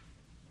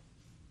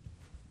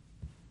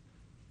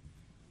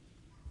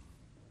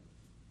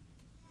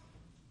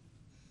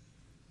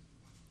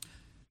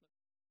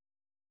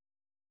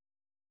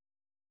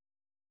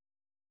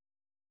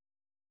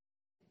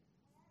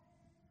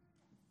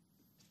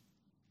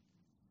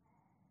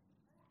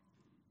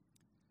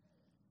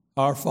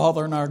Our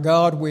Father and our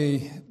God,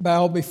 we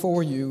bow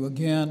before you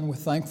again with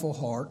thankful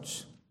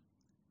hearts.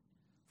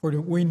 For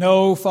we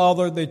know,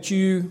 Father, that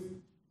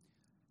you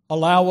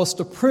allow us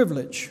the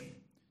privilege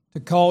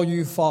to call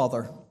you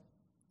Father.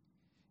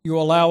 You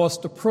allow us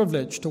the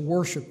privilege to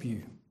worship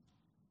you.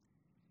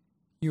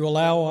 You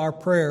allow our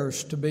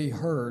prayers to be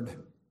heard.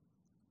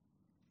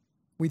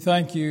 We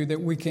thank you that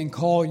we can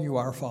call you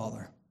our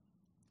Father.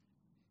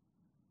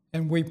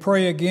 And we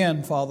pray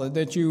again, Father,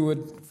 that you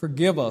would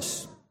forgive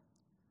us.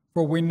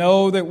 For we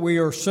know that we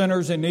are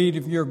sinners in need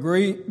of your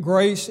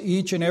grace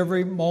each and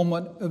every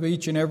moment of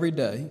each and every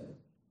day.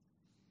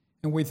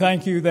 And we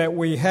thank you that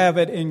we have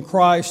it in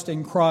Christ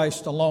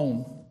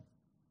alone.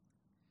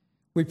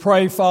 We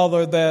pray,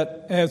 Father,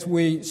 that as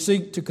we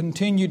seek to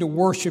continue to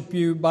worship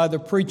you by the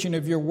preaching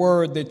of your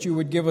word, that you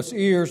would give us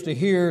ears to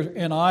hear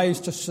and eyes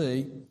to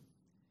see,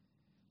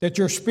 that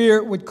your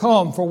Spirit would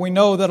come, for we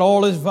know that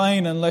all is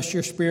vain unless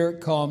your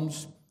Spirit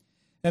comes,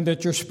 and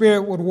that your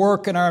Spirit would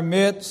work in our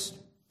midst,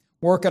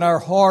 work in our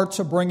hearts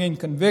of bringing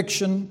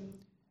conviction,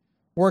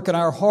 work in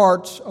our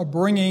hearts of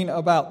bringing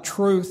about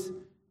truth,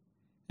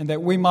 and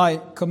that we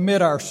might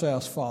commit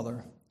ourselves,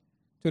 Father,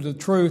 to the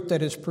truth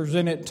that is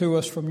presented to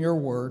us from your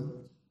word.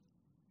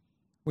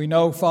 We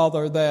know,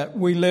 Father, that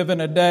we live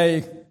in a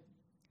day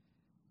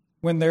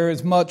when there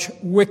is much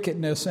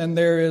wickedness and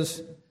there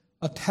is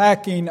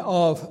attacking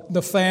of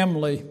the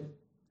family.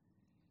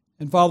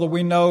 And Father,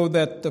 we know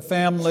that the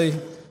family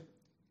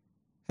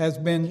has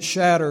been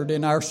shattered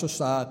in our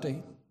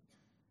society.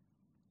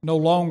 No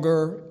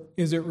longer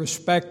is it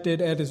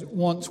respected as it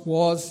once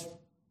was.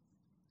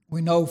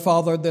 We know,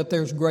 Father, that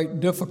there's great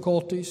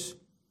difficulties.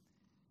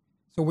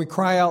 So we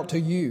cry out to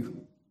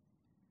you.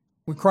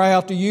 We cry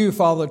out to you,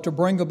 Father, to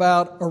bring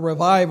about a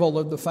revival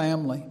of the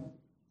family.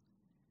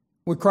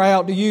 We cry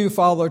out to you,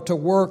 Father, to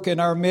work in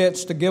our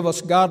midst, to give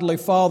us godly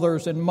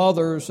fathers and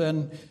mothers,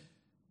 and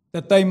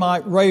that they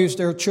might raise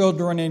their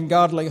children in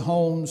godly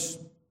homes.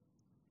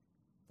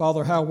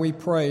 Father, how we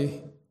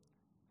pray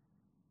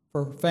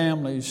for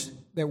families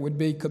that would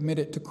be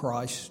committed to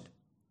Christ.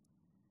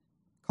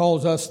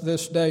 Calls us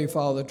this day,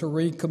 Father, to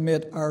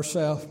recommit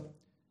ourselves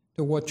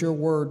to what your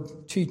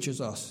word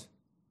teaches us.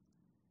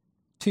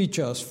 Teach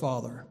us,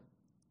 Father.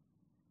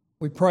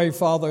 We pray,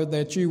 Father,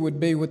 that you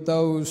would be with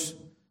those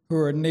who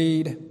are in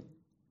need.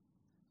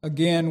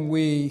 Again,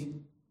 we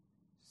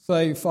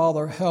say,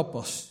 Father, help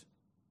us.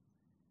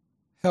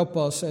 Help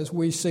us as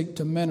we seek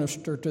to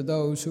minister to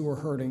those who are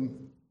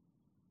hurting.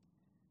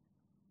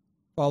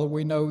 Father,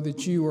 we know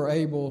that you are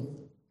able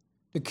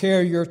to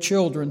carry your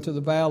children to the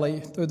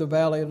valley, through the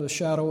valley of the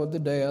shadow of the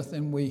death,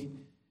 and we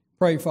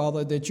pray,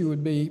 Father, that you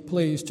would be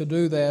pleased to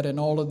do that in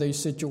all of these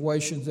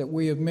situations that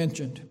we have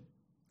mentioned.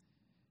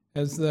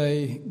 As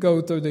they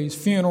go through these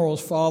funerals,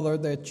 Father,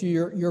 that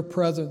your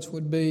presence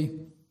would be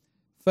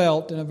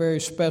felt in a very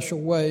special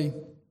way,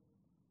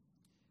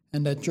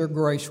 and that your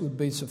grace would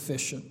be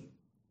sufficient.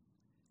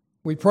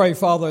 We pray,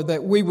 Father,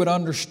 that we would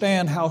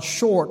understand how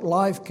short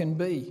life can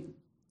be.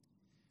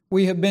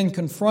 We have been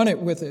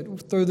confronted with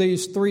it through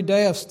these 3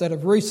 deaths that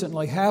have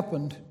recently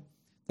happened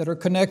that are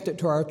connected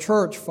to our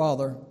church,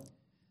 Father,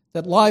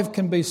 that life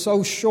can be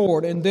so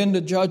short, and then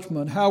the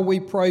judgment. How we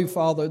pray,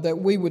 Father, that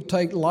we would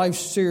take life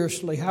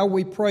seriously. How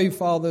we pray,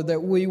 Father,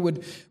 that we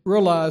would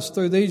realize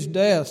through these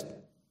deaths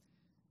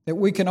that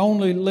we can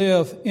only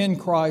live in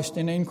Christ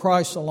and in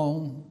Christ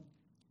alone.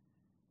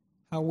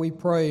 How we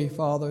pray,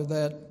 Father,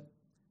 that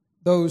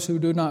those who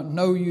do not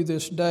know you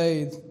this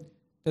day,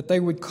 that they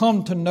would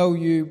come to know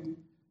you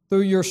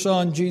through your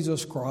Son,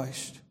 Jesus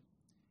Christ.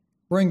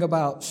 Bring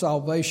about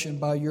salvation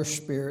by your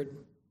Spirit.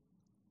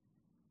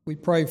 We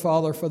pray,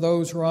 Father, for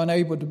those who are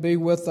unable to be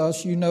with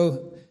us. You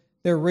know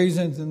their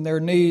reasons and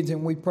their needs,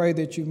 and we pray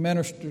that you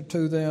minister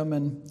to them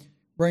and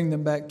bring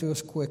them back to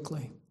us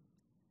quickly.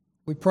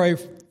 We pray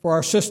for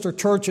our sister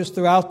churches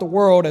throughout the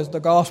world as the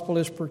gospel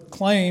is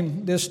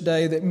proclaimed this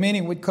day, that many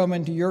would come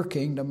into your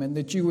kingdom and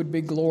that you would be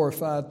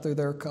glorified through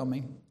their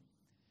coming.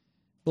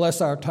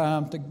 Bless our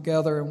time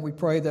together, and we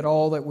pray that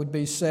all that would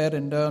be said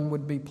and done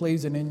would be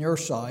pleasing in your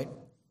sight.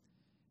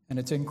 And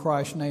it's in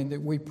Christ's name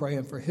that we pray,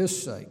 and for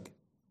his sake.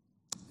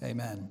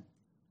 Amen.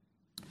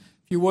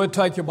 If you would,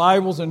 take your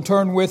Bibles and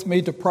turn with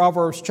me to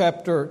Proverbs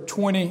chapter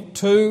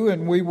 22,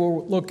 and we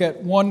will look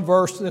at one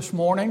verse this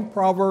morning,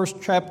 Proverbs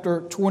chapter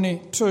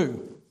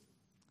 22.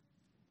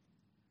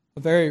 A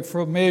very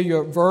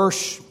familiar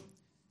verse.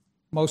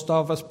 Most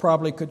of us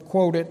probably could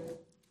quote it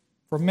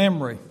from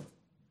memory.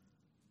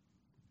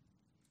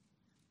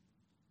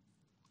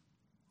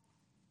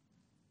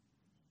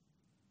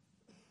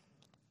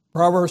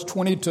 Proverbs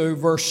 22,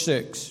 verse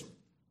 6.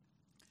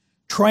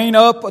 Train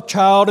up a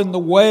child in the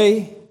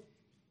way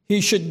he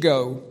should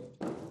go,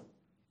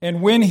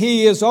 and when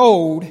he is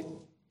old,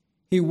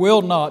 he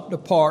will not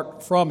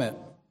depart from it.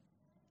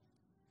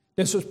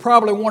 This is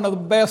probably one of the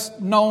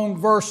best known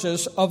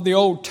verses of the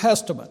Old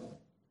Testament.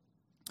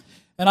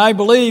 And I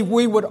believe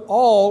we would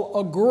all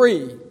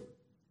agree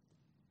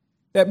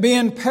that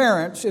being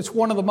parents is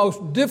one of the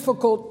most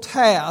difficult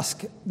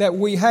tasks that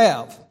we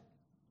have.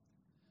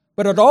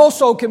 But it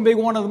also can be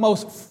one of the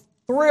most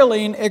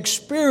thrilling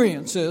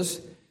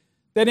experiences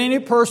that any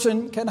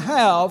person can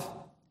have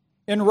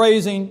in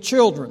raising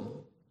children.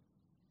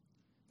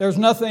 There's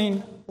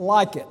nothing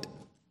like it.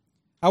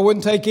 I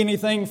wouldn't take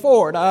anything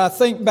for it. I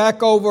think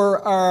back over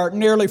our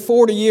nearly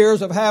 40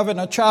 years of having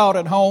a child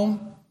at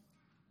home.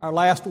 Our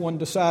last one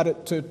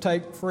decided to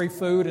take free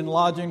food and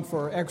lodging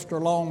for an extra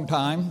long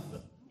time.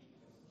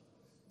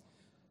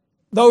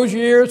 Those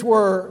years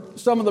were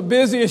some of the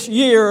busiest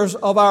years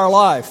of our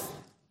life,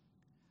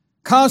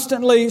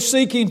 constantly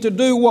seeking to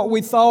do what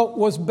we thought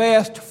was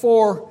best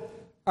for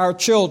our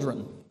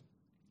children.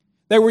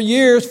 They were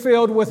years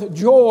filled with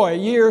joy,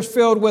 years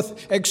filled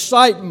with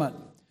excitement,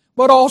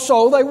 but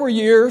also they were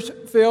years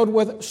filled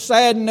with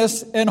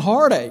sadness and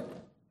heartache.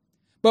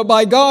 But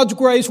by God's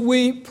grace,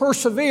 we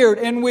persevered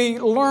and we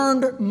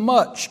learned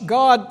much.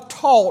 God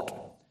taught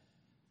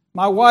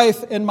my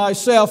wife and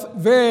myself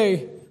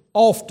very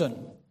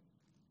often.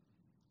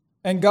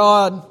 And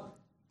God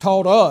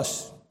taught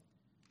us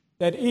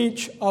that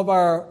each of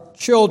our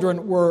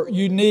children were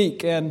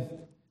unique and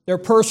their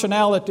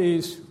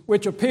personalities,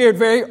 which appeared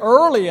very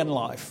early in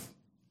life,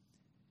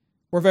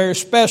 were very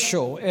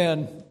special,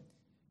 and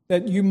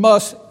that you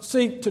must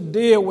seek to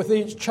deal with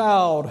each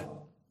child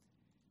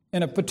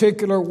in a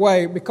particular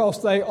way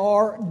because they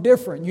are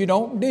different. You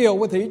don't deal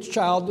with each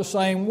child the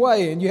same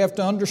way, and you have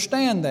to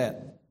understand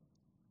that.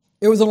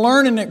 It was a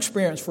learning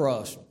experience for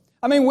us.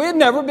 I mean, we had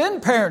never been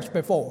parents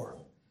before.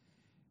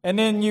 And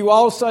then you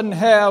all of a sudden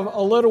have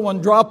a little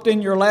one dropped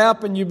in your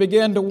lap and you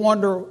begin to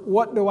wonder,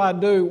 what do I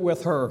do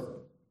with her?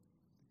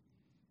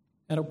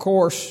 And of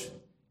course,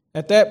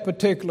 at that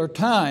particular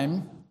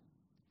time,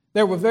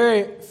 there were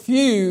very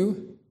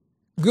few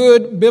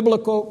good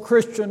biblical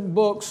Christian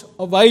books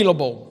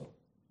available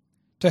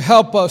to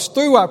help us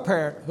through our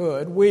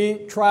parenthood.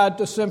 We tried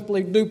to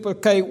simply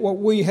duplicate what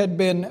we had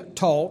been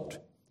taught.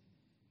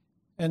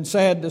 And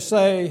sad to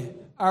say,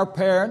 our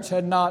parents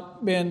had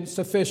not been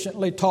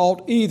sufficiently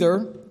taught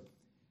either.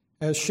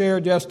 As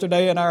shared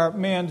yesterday in our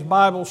men's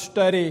Bible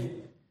study,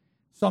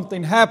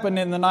 something happened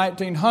in the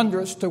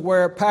 1900s to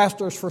where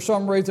pastors, for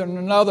some reason or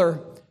another,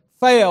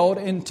 failed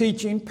in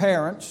teaching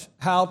parents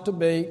how to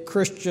be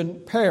Christian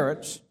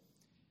parents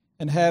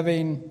and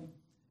having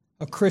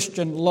a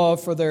Christian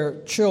love for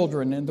their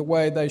children and the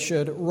way they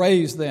should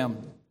raise them.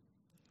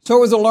 So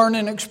it was a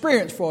learning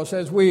experience for us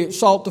as we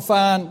sought to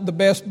find the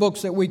best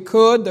books that we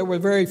could. There were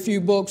very few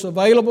books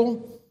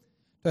available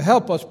to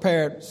help us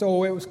parent.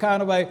 So it was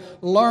kind of a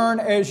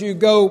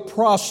learn-as-you-go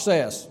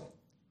process.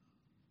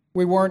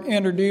 We weren't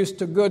introduced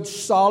to good,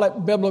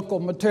 solid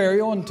biblical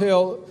material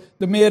until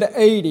the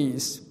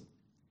mid-'80s.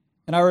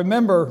 And I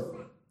remember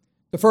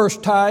the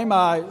first time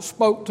I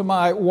spoke to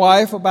my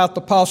wife about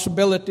the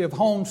possibility of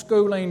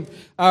homeschooling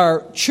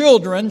our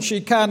children,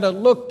 she kind of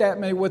looked at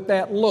me with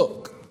that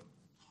look.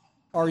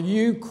 Are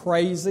you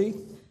crazy?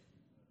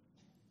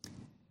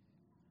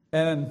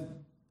 And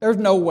there's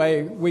no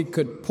way we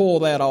could pull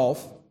that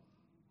off.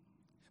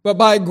 But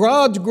by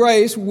God's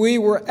grace, we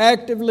were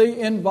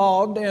actively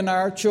involved in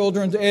our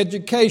children's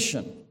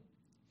education.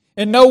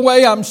 In no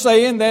way I'm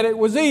saying that it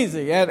was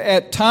easy.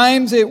 At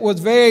times it was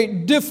very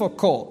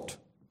difficult.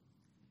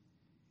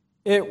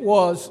 It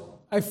was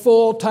a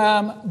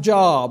full-time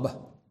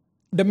job,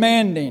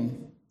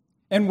 demanding,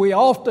 and we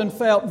often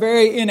felt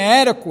very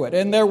inadequate.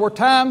 And there were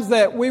times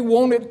that we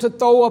wanted to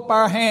throw up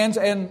our hands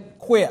and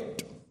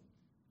quit.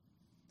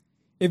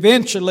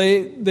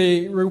 Eventually,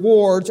 the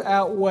rewards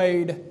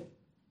outweighed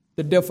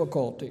the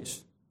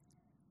difficulties.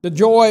 The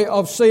joy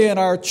of seeing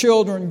our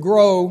children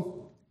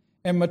grow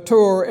and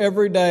mature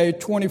every day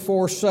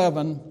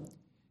 24/7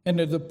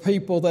 into the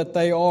people that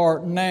they are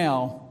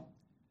now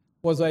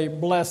was a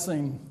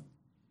blessing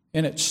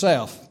in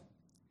itself.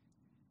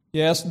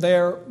 Yes,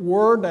 there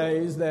were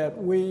days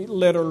that we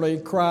literally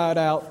cried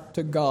out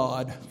to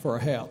God for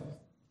help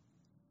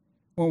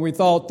when we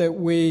thought that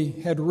we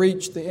had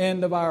reached the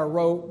end of our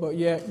rope, but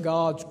yet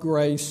God's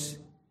grace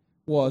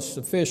was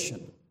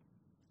sufficient.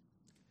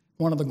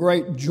 One of the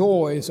great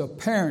joys of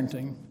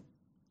parenting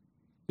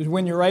is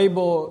when you're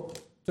able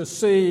to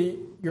see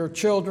your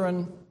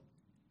children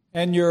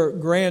and your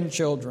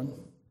grandchildren,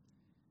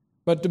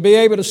 but to be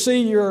able to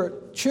see your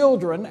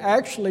children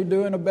actually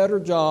doing a better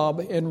job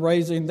in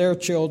raising their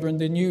children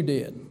than you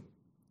did.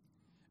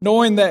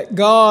 Knowing that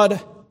God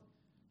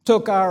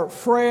took our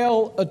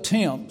frail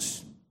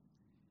attempts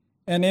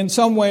and in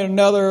some way or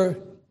another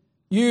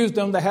used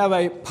them to have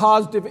a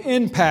positive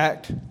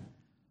impact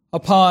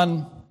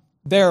upon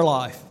their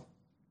life.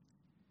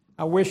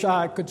 I wish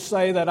I could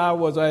say that I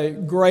was a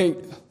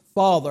great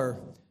father,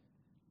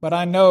 but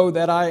I know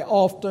that I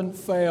often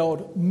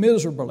failed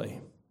miserably.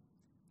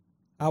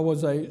 I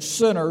was a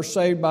sinner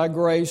saved by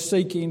grace,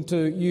 seeking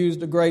to use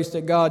the grace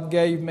that God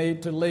gave me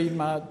to lead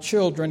my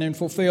children and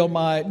fulfill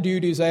my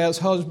duties as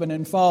husband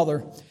and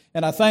father.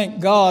 And I thank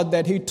God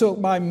that He took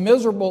my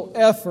miserable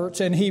efforts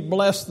and He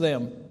blessed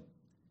them.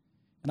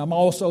 And I'm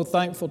also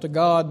thankful to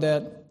God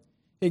that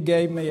He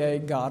gave me a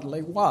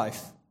godly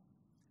wife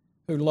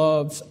who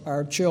loves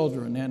our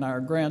children and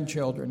our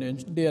grandchildren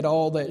and did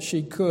all that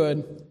she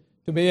could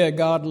to be a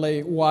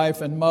godly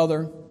wife and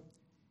mother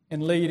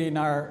in leading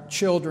our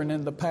children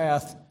in the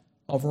path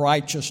of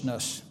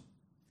righteousness.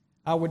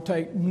 I would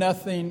take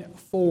nothing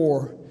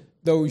for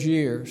those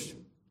years.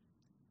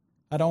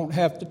 I don't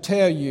have to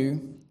tell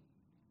you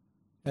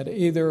that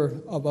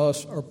either of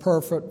us are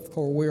perfect,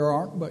 for we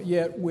aren't, but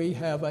yet we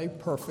have a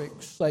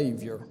perfect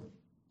Savior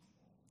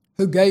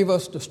who gave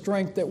us the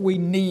strength that we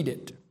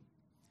needed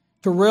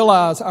to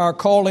realize our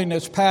calling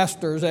as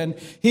pastors, and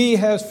He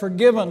has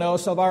forgiven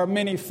us of our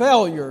many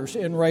failures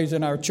in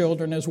raising our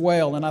children as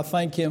well, and I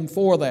thank Him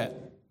for that.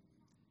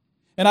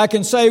 And I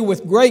can say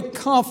with great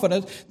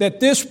confidence that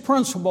this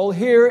principle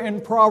here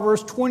in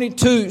Proverbs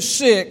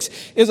 22:6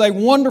 is a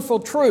wonderful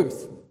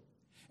truth.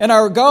 And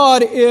our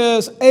God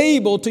is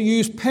able to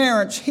use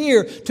parents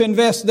here to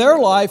invest their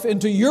life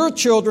into your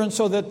children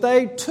so that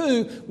they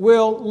too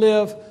will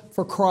live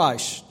for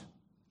Christ.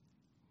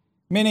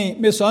 Many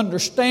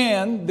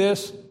misunderstand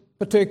this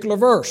particular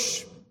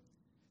verse,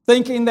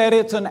 thinking that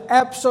it's an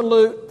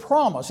absolute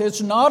promise.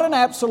 It's not an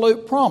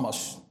absolute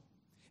promise.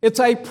 It's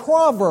a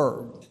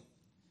proverb.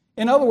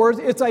 In other words,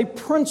 it's a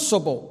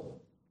principle,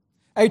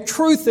 a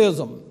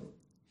truthism.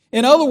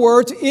 In other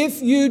words,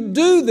 if you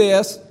do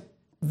this,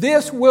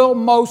 this will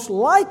most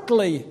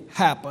likely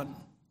happen.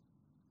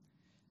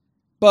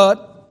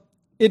 But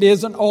it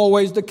isn't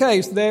always the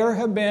case. There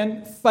have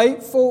been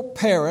faithful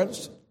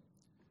parents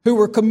who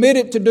were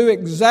committed to do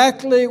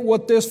exactly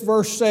what this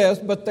verse says,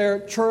 but their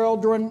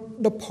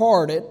children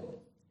departed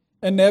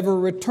and never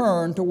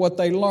returned to what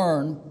they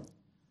learned.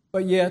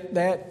 But yet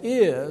that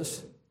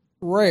is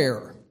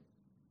rare.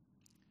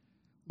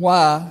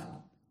 Why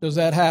does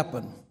that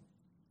happen?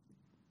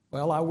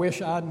 Well, I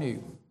wish I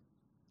knew.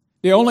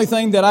 The only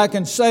thing that I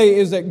can say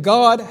is that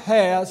God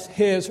has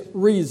His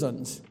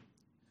reasons.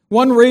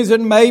 One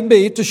reason may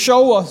be to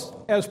show us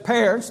as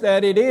parents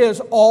that it is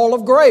all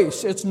of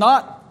grace. It's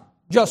not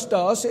just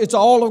us, it's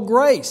all of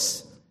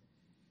grace.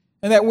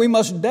 And that we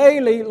must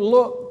daily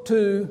look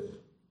to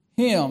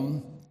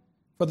Him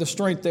for the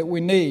strength that we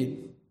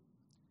need.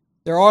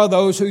 There are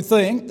those who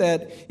think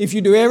that if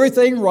you do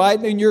everything right,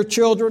 then your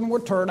children will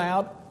turn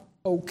out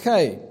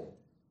okay.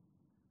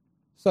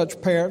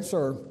 Such parents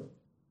are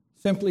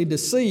simply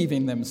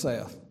deceiving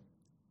themselves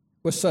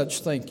with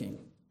such thinking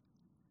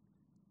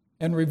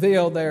and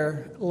reveal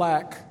their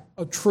lack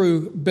of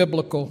true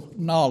biblical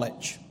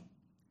knowledge.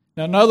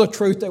 Now, another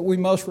truth that we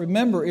must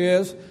remember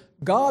is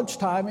God's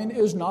timing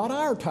is not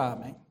our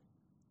timing.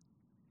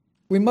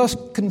 We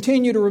must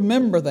continue to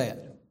remember that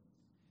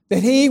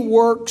He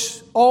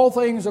works all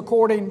things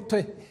according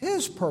to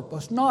His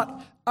purpose,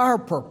 not our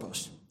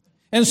purpose.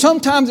 And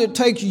sometimes it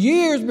takes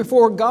years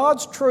before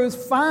God's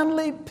truth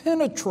finally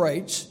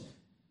penetrates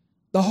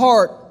the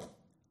heart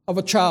of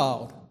a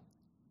child.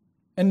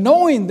 And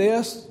knowing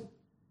this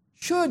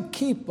should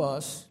keep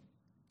us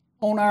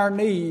on our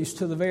knees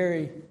to the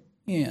very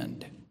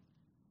end.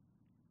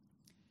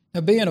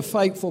 Now, being a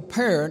faithful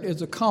parent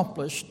is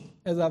accomplished,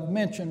 as I've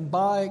mentioned,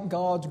 by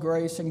God's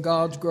grace and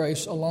God's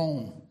grace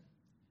alone.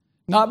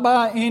 Not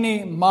by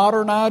any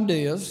modern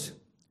ideas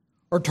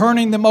or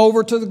turning them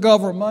over to the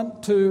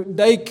government, to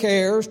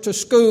daycares, to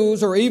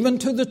schools, or even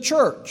to the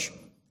church.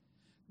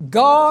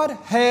 God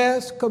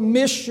has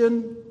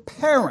commissioned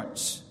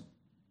parents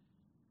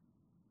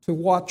to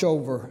watch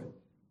over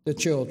the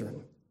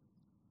children.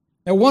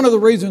 Now, one of the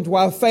reasons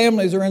why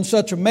families are in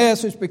such a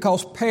mess is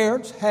because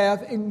parents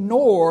have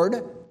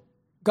ignored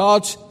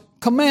God's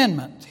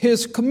commandment,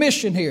 His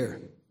commission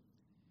here.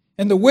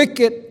 And the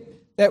wickedness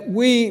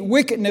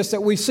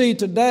that we see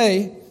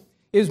today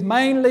is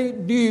mainly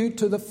due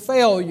to the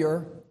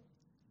failure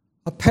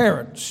of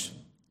parents.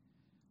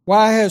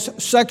 Why has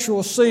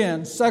sexual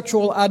sin,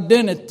 sexual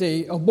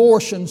identity,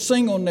 abortion,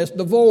 singleness,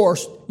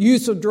 divorce,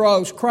 use of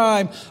drugs,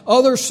 crime,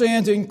 other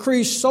sins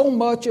increased so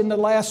much in the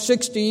last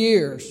 60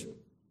 years?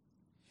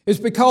 It's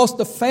because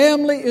the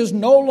family is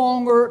no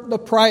longer the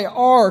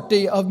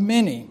priority of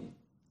many.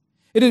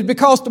 It is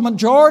because the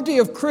majority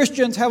of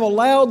Christians have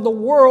allowed the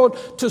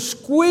world to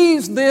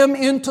squeeze them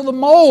into the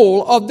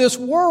mold of this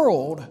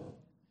world.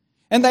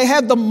 And they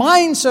have the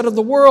mindset of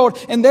the world,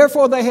 and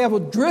therefore they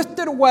have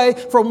drifted away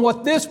from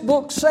what this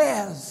book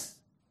says.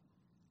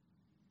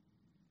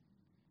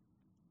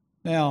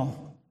 Now,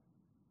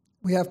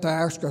 we have to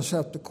ask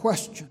ourselves the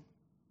question,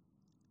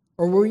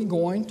 are we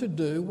going to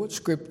do what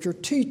Scripture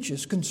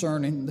teaches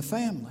concerning the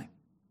family?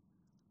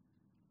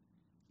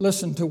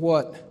 Listen to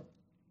what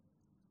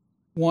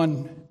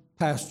one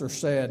pastor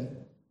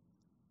said.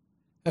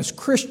 As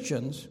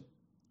Christians,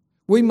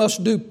 we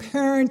must do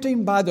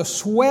parenting by the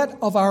sweat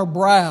of our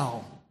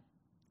brow.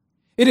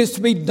 It is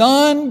to be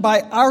done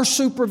by our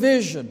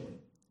supervision.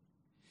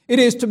 It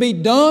is to be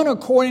done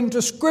according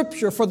to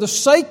Scripture for the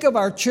sake of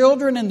our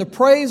children and the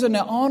praise and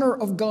the honor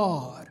of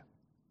God.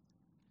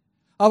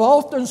 I've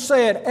often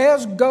said,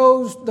 as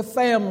goes the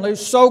family,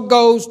 so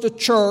goes the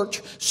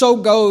church, so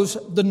goes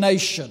the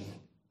nation.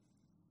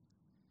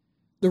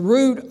 The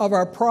root of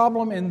our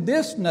problem in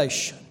this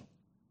nation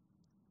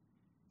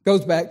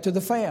goes back to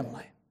the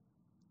family.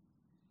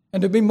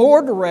 And to be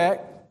more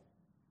direct,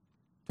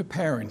 to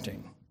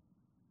parenting.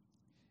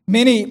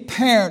 Many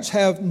parents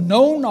have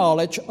no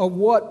knowledge of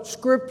what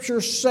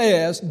Scripture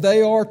says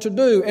they are to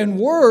do. And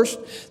worse,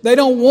 they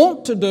don't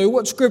want to do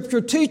what Scripture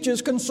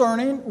teaches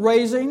concerning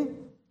raising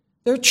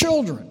their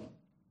children.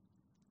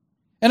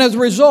 And as a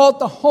result,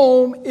 the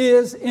home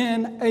is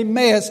in a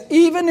mess,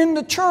 even in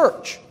the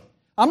church.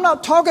 I'm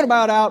not talking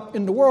about out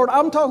in the world.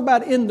 I'm talking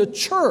about in the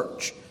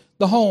church.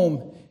 The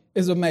home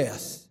is a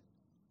mess.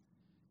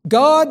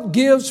 God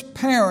gives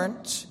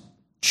parents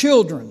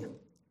children.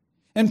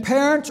 And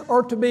parents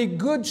are to be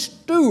good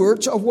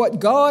stewards of what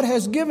God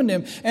has given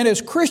them. And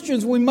as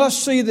Christians, we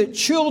must see that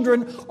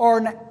children are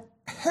an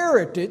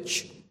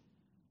heritage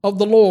of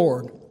the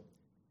Lord.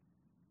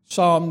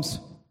 Psalms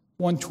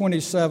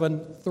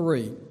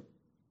 127:3.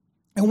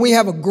 And we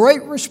have a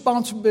great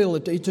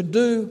responsibility to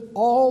do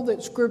all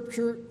that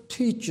Scripture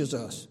teaches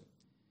us.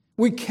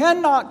 We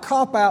cannot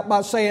cop out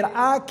by saying,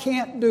 I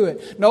can't do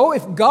it. No,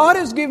 if God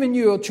has given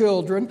you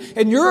children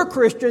and you're a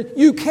Christian,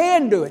 you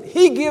can do it.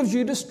 He gives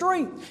you the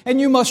strength. And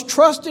you must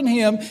trust in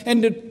Him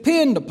and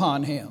depend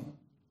upon Him.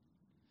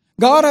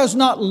 God has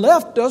not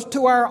left us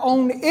to our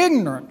own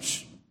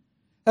ignorance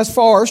as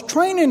far as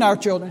training our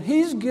children.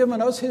 He's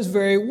given us His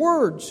very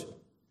words.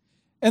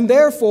 And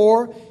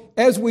therefore,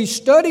 as we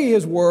study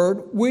His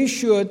Word, we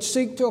should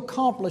seek to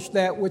accomplish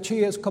that which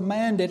He has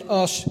commanded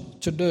us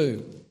to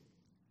do.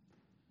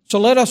 So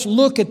let us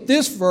look at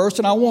this verse,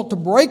 and I want to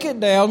break it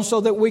down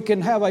so that we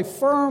can have a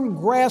firm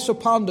grasp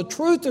upon the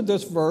truth of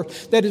this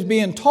verse that is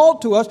being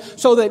taught to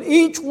us, so that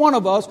each one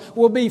of us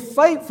will be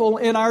faithful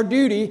in our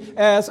duty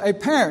as a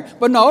parent.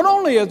 But not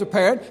only as a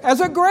parent, as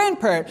a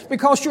grandparent,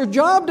 because your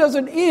job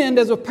doesn't end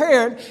as a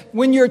parent.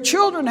 When your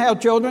children have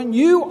children,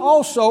 you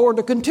also are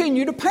to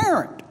continue to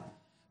parent.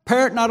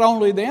 Parent not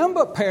only them,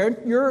 but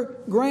parent your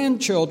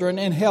grandchildren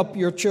and help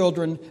your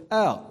children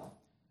out.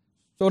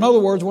 So in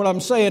other words, what I'm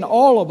saying,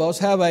 all of us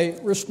have a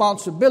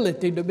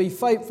responsibility to be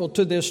faithful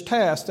to this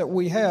task that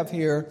we have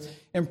here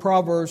in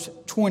Proverbs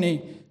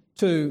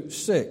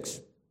 22:6.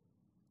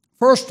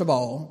 First of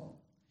all,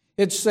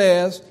 it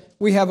says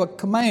we have a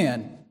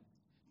command.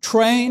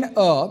 Train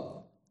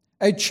up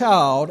a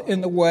child in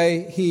the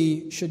way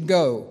he should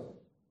go.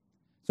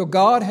 So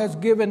God has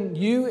given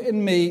you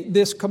and me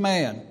this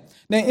command.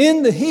 Now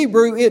in the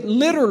Hebrew, it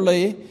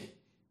literally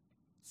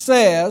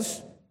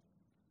says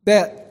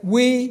that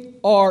we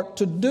are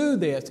to do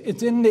this.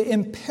 It's in the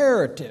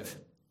imperative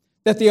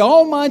that the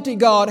Almighty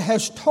God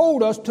has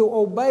told us to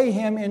obey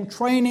Him in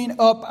training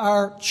up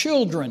our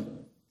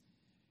children.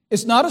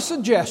 It's not a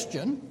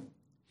suggestion.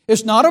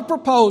 It's not a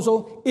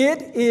proposal.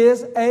 It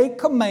is a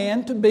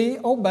command to be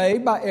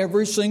obeyed by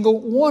every single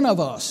one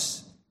of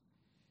us.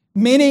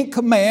 Many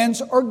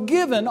commands are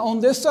given on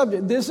this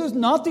subject. This is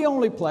not the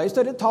only place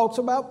that it talks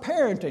about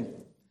parenting.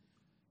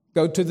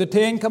 Go to the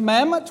Ten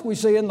Commandments. We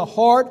see in the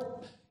heart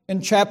in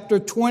chapter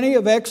 20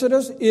 of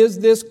Exodus is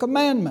this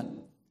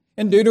commandment.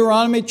 In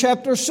Deuteronomy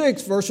chapter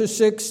 6, verses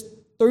 6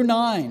 through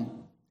 9.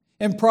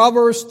 In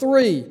Proverbs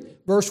 3,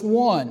 verse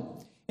 1.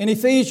 In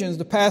Ephesians,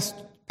 the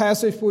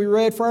passage we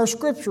read for our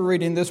scripture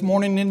reading this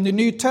morning in the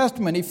New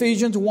Testament,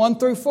 Ephesians 1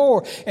 through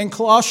 4. In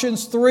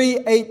Colossians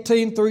 3,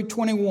 18 through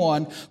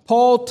 21,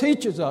 Paul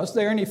teaches us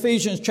there in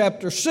Ephesians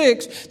chapter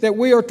 6 that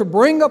we are to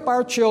bring up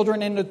our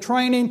children in the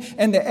training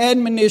and the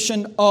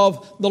admonition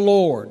of the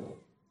Lord.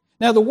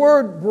 Now, the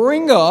word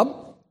bring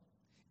up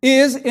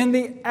is in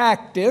the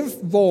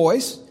active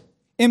voice,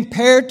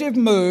 imperative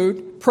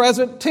mood,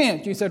 present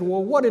tense. You said,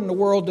 well, what in the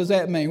world does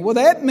that mean? Well,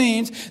 that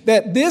means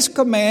that this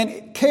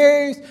command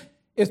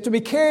is to be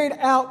carried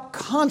out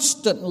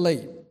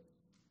constantly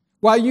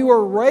while you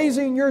are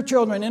raising your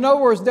children. In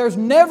other words, there's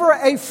never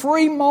a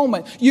free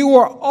moment. You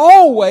are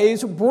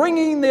always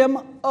bringing them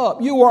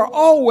up. You are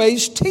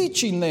always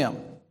teaching them.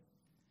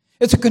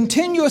 It's a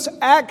continuous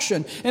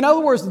action. In other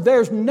words,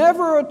 there's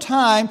never a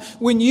time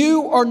when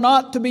you are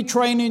not to be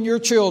training your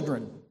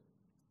children.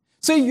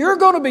 See, you're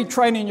going to be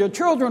training your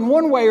children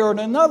one way or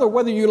another,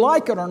 whether you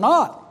like it or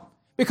not,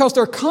 because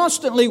they're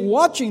constantly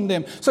watching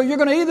them. So you're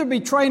going to either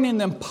be training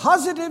them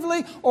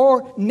positively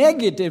or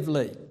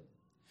negatively.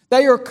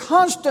 They are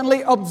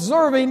constantly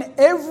observing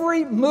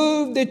every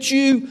move that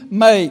you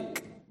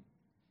make.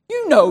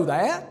 You know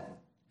that.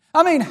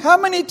 I mean, how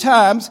many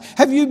times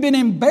have you been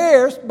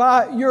embarrassed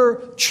by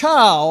your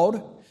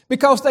child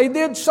because they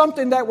did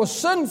something that was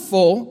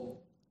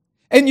sinful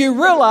and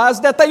you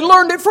realize that they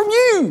learned it from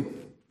you?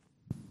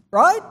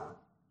 Right?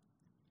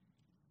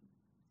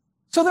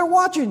 So they're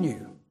watching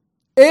you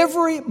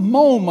every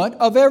moment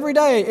of every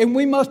day, and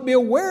we must be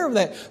aware of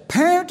that.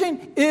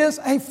 Parenting is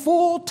a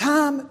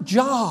full-time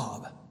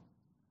job.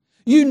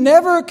 You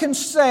never can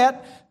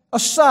set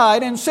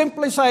aside and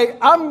simply say,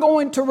 I'm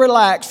going to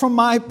relax from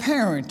my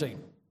parenting.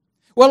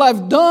 Well,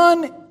 I've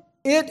done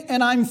it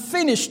and I'm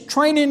finished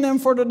training them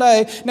for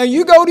today. Now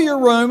you go to your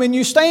room and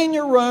you stay in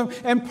your room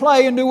and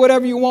play and do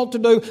whatever you want to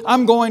do.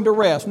 I'm going to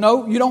rest.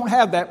 No, you don't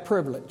have that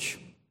privilege.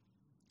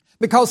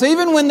 Because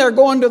even when they're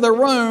going to their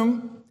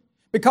room,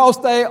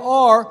 because they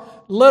are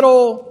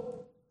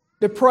little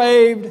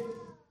depraved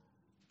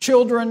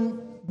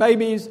children,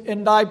 babies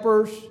in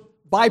diapers,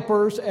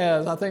 vipers,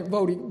 as I think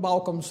Voddie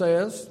Baucham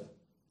says.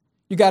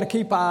 You got to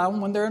keep an eye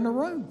on when they're in the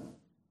room,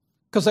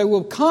 because they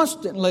will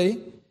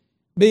constantly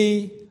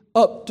be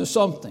up to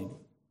something.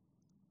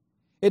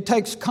 It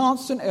takes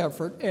constant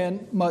effort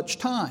and much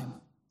time.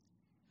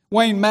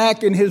 Wayne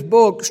Mack, in his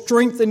book,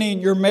 Strengthening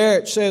Your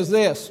Marriage, says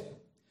this: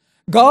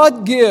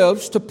 God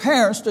gives to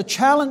parents the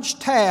challenge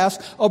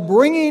task of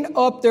bringing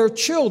up their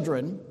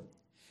children,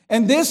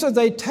 and this is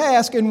a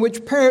task in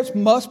which parents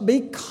must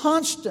be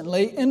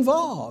constantly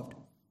involved.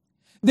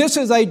 This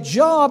is a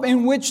job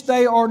in which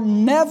they are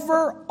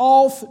never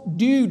off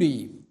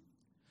duty.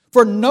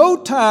 For no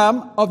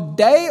time of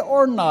day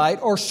or night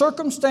or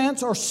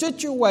circumstance or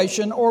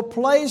situation or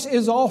place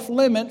is off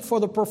limit for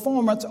the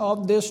performance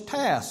of this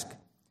task.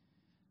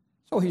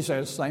 So he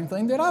says the same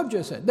thing that I've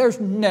just said. There's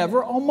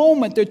never a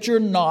moment that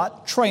you're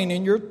not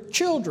training your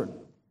children.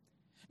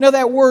 Now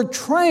that word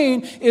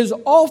train is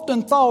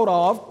often thought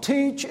of,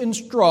 teach,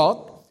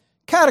 instruct,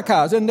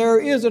 catechize, and there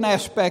is an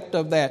aspect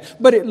of that.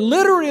 But it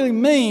literally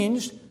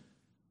means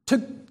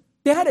to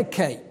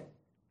dedicate.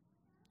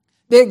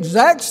 The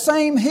exact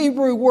same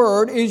Hebrew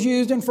word is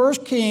used in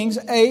 1 Kings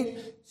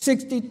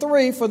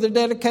 8:63 for the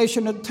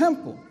dedication of the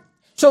temple.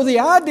 So the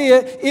idea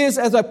is,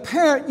 as a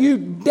parent, you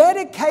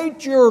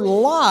dedicate your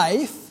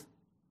life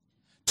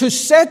to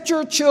set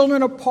your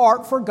children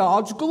apart for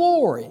God's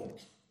glory,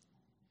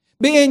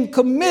 being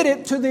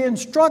committed to the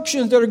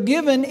instructions that are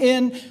given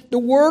in the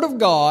Word of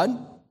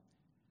God,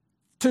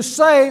 to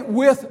say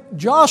with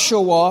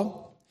Joshua,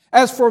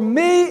 as for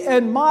me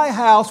and my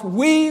house,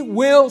 we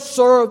will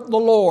serve the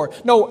Lord.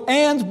 No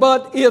ands,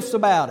 but ifs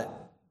about it.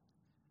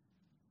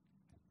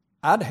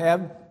 I'd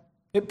have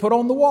it put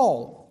on the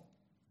wall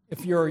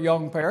if you're a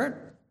young parent,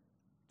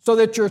 so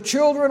that your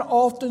children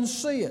often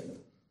see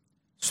it.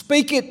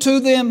 Speak it to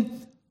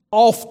them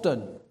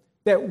often,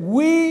 that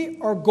we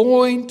are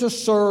going to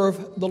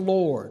serve the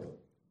Lord.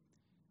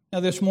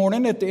 Now this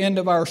morning at the end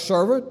of our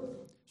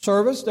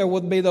service, there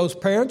will be those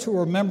parents who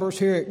are members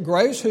here at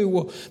Grace who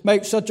will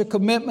make such a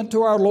commitment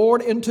to our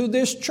Lord and to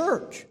this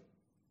church.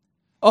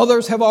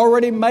 Others have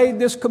already made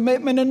this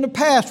commitment in the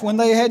past when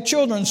they had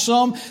children.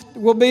 Some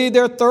will be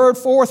their third,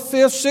 fourth,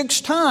 fifth,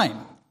 sixth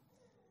time.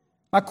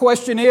 My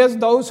question is,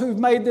 those who've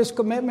made this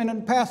commitment in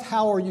the past,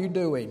 how are you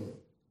doing?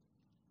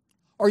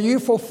 Are you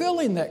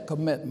fulfilling that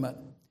commitment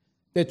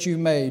that you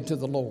made to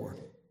the Lord?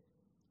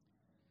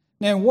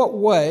 Now, in what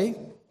way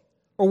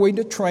are we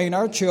to train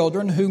our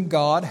children whom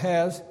God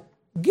has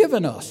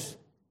given us?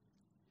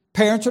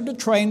 Parents are to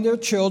train their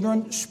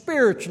children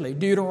spiritually.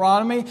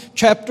 Deuteronomy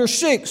chapter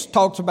 6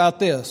 talks about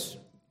this.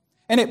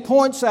 And it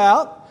points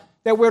out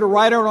that we're to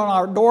write it on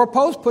our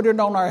doorpost, put it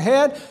on our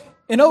head.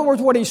 In other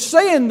words, what he's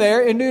saying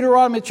there in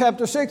Deuteronomy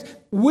chapter 6,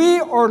 we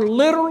are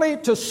literally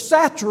to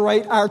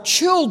saturate our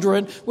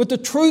children with the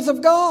truth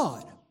of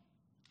God.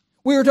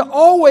 We are to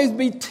always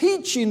be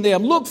teaching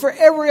them. Look for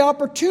every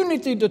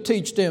opportunity to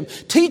teach them.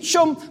 Teach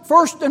them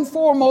first and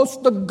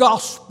foremost the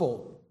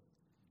gospel.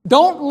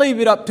 Don't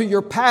leave it up to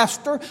your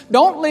pastor.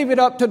 Don't leave it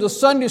up to the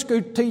Sunday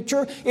school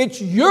teacher.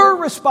 It's your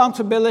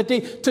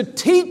responsibility to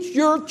teach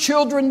your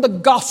children the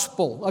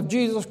gospel of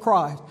Jesus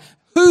Christ.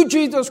 Who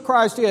Jesus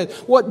Christ is,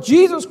 what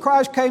Jesus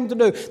Christ came to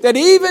do, that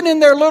even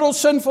in their little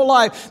sinful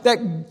life,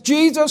 that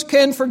Jesus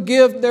can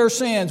forgive their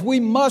sins.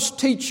 We must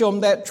teach them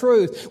that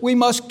truth. We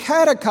must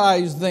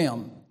catechize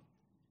them.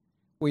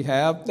 We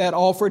have that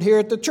offered here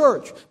at the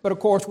church. But of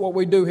course, what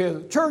we do here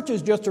at the church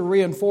is just a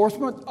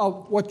reinforcement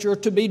of what you're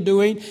to be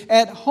doing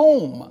at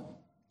home.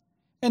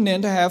 And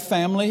then to have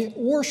family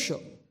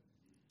worship.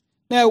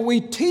 Now,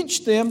 we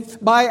teach them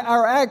by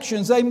our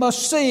actions. They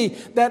must see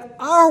that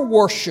our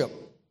worship,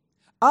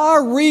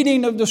 our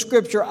reading of the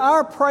Scripture,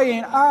 our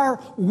praying, our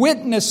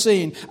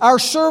witnessing, our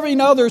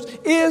serving others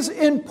is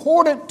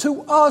important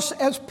to us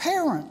as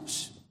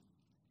parents.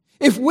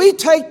 If we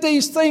take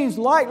these things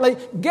lightly,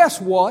 guess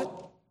what?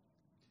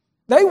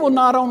 They will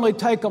not only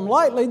take them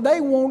lightly, they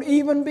won't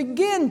even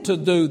begin to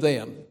do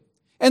them.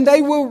 And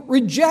they will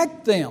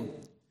reject them.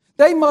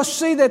 They must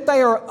see that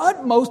they are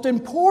utmost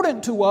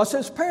important to us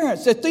as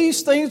parents, that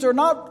these things are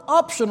not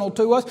optional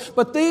to us,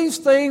 but these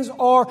things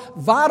are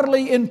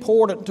vitally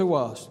important to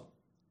us.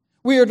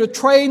 We are to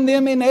train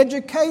them in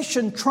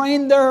education,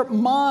 train their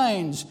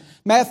minds,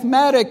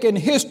 mathematics and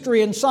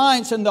history and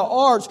science and the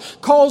arts,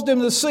 cause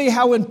them to see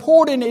how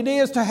important it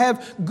is to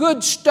have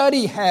good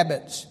study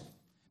habits,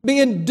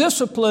 being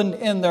disciplined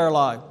in their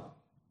life.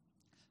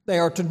 They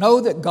are to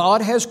know that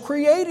God has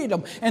created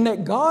them and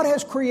that God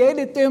has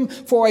created them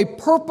for a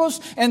purpose,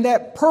 and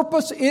that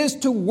purpose is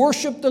to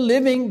worship the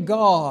living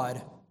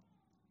God.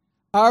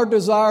 Our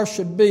desire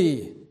should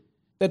be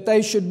that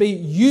they should be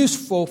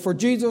useful for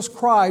Jesus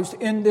Christ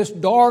in this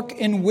dark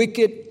and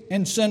wicked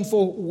and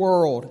sinful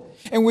world.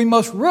 And we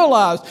must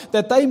realize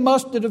that they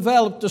must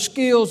develop the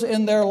skills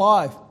in their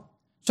life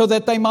so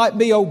that they might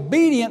be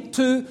obedient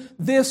to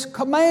this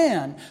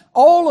command,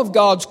 all of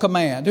God's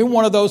command. And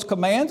one of those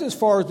commands, as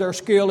far as their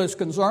skill is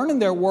concerned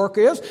and their work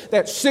is,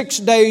 that 6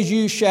 days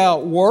you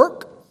shall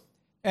work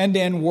and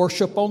then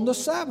worship on the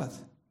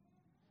Sabbath.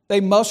 They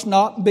must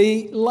not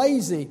be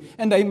lazy,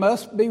 and they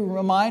must be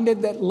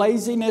reminded that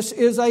laziness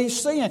is a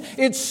sin.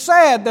 It's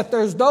sad that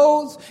there's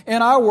those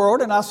in our world,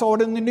 and I saw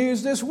it in the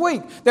news this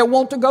week, that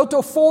want to go to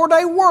a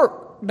 4-day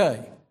work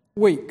day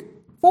week.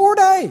 4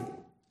 days.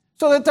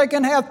 So that they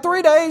can have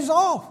 3 days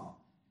off.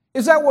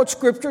 Is that what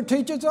Scripture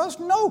teaches us?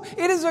 No.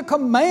 It is a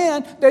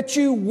command that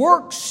you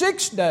work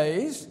 6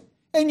 days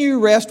and you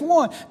rest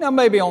 1. Now,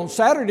 maybe on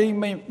Saturday you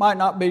might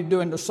not be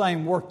doing the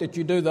same work that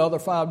you do the other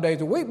 5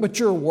 days a week, but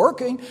you're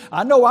working.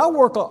 I know I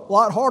work a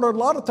lot harder a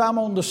lot of time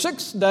on the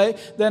 6th day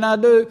than I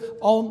do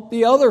on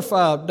the other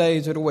 5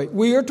 days of the week.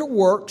 We are to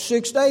work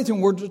 6 days,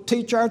 and we're to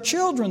teach our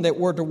children that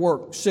we're to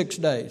work 6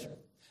 days.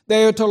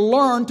 They are to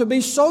learn to be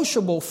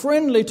sociable,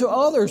 friendly to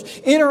others,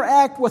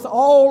 interact with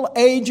all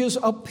ages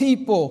of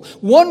people.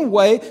 One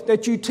way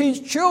that you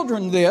teach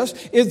children this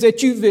is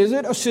that you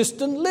visit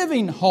assisted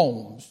living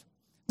homes.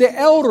 The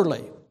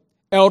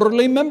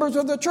elderly members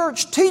of the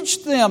church,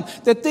 teach them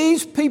that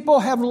these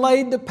people have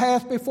laid the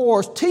path before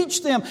us.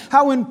 Teach them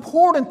how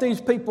important these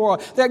people are,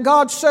 that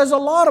God says a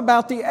lot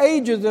about the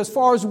ages as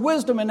far as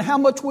wisdom and how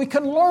much we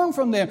can learn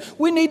from them.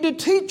 We need to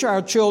teach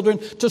our children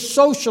to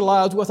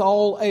socialize with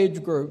all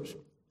age groups.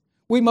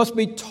 They must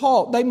be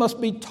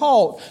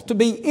taught to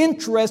be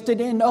interested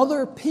in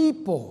other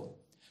people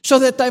so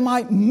that they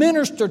might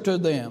minister to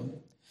them.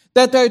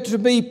 That they're to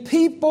be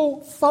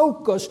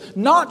people-focused,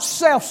 not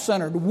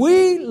self-centered.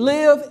 We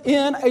live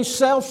in a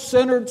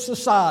self-centered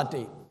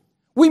society.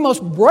 We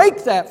must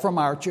break that from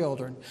our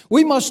children.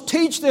 We must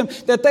teach them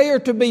that they are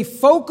to be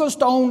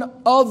focused on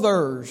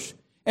others.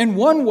 And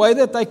one way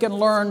that they can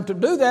learn to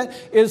do that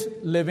is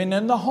living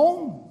in the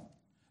home,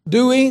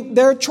 doing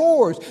their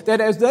chores.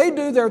 That as they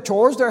do their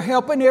chores, they're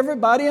helping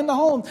everybody in the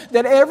home.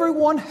 That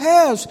everyone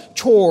has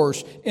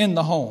chores in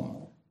the home.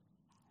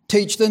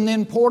 Teach them the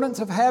importance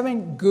of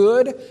having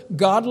good,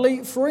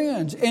 godly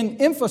friends, and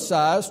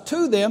emphasize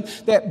to them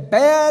that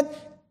bad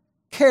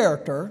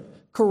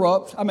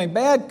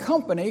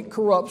company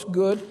corrupts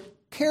good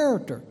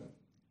character.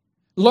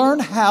 Learn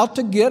how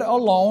to get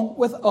along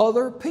with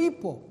other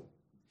people.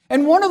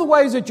 And one of the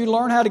ways that you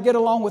learn how to get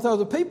along with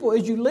other people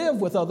is you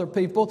live with other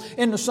people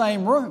in the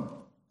same room.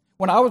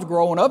 When I was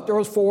growing up, there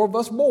was 3 of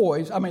us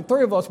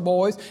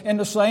boys in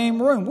the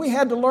same room. We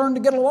had to learn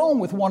to get along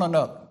with one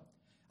another.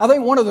 I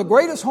think one of the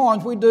greatest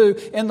harms we do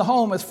in the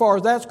home as far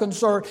as that's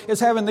concerned is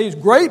having these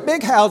great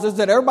big houses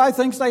that everybody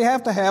thinks they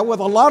have to have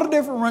with a lot of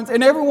different rooms,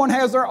 and everyone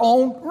has their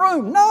own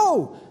room.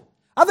 No!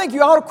 I think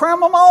you ought to cram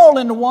them all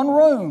into one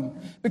room.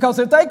 Because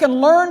if they can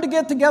learn to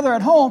get together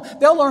at home,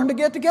 they'll learn to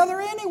get together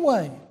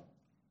anyway.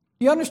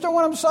 You understand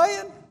what I'm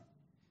saying?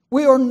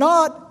 We are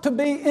not to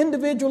be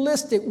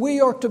individualistic.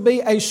 We are to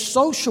be a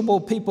sociable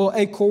people,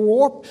 a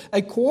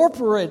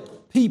cooperative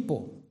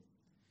people.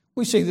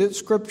 We see that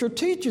Scripture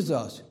teaches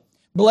us.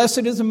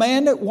 Blessed is the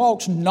man that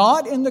walks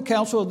not in the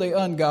counsel of the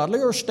ungodly,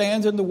 or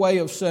stands in the way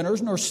of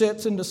sinners, nor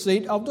sits in the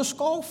seat of the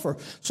scoffer.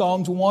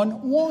 Psalms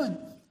 1:1.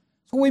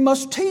 So we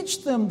must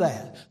teach them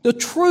that, the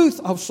truth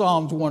of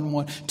Psalms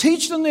 1:1.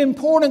 Teach them the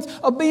importance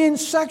of being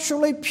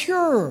sexually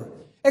pure,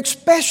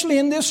 especially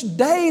in this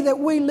day that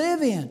we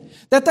live in.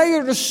 That they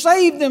are to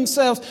save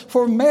themselves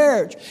for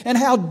marriage, and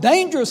how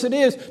dangerous it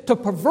is to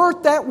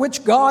pervert that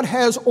which God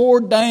has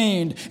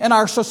ordained. And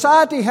our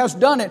society has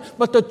done it,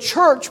 but the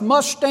church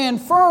must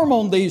stand firm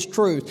on these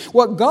truths.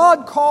 What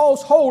God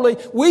calls holy,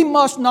 we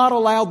must not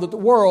allow the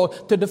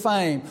world to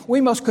defame.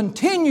 We must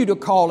continue to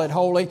call it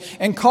holy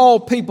and call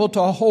people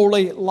to a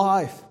holy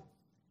life.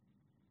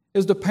 It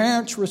is the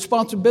parents'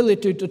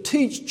 responsibility to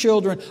teach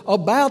children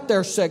about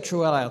their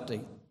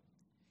sexuality.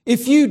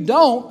 If you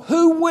don't,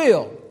 who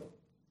will?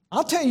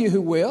 I'll tell you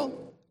who will.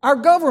 Our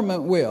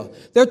government will.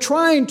 They're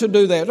trying to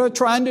do that. They're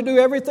trying to do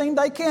everything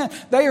they can.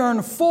 They are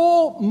in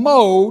full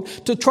mode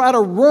to try to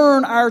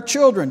ruin our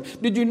children.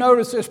 Did you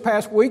notice this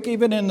past week,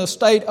 even in the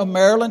state of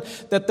Maryland,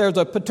 that there's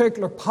a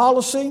particular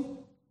policy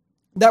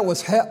that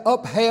was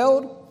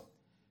upheld,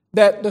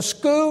 that the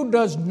school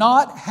does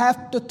not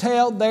have to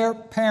tell their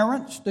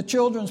parents, the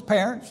children's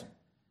parents,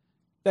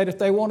 that if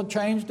they want to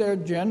change their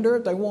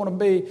gender,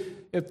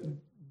 if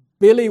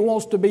Billy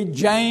wants to be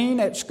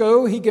Jane at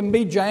school, he can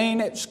be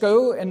Jane at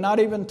school and not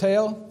even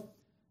tell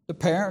the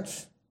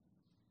parents.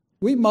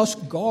 We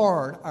must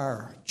guard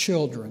our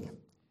children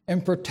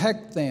and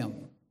protect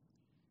them.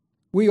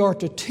 We are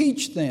to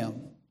teach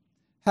them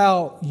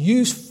how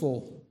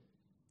useful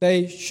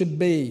they should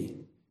be.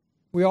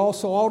 We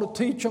also ought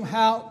to teach them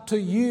how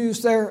to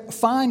use their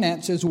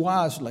finances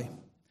wisely,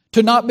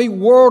 to not be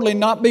worldly,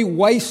 not be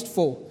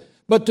wasteful,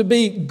 but to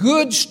be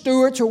good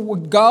stewards of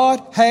what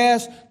God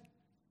has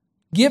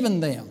given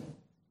them,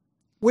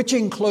 which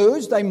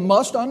includes they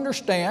must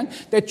understand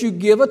that you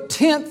give a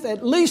tenth,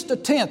 at least a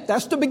tenth.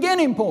 That's the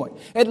beginning point.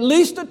 At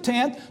least a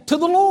tenth to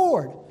the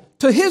Lord,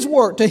 to His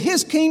work, to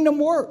His kingdom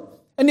work.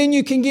 And then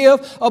you can give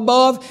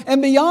above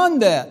and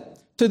beyond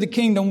that to the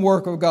kingdom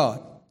work of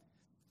God.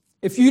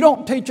 If you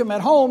don't teach them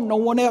at home, no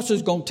one else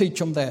is going to teach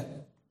them that.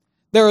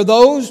 There are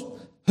those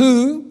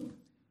who,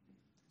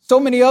 so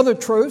many other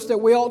truths that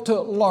we ought to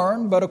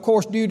learn, but of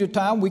course due to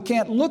time we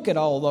can't look at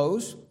all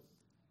those.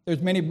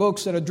 There's many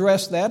books that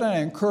address that, and I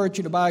encourage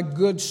you to buy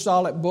good,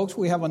 solid books.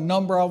 We have a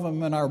number of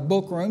them in our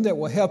book room that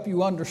will help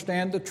you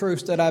understand the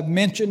truths that I've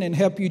mentioned and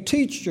help you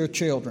teach your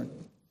children.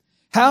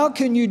 How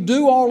can you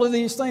do all of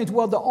these things?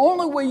 Well, the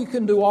only way you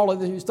can do all of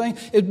these things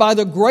is by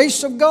the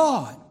grace of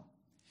God.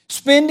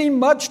 Spending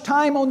much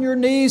time on your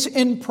knees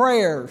in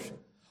prayers.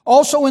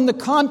 Also in the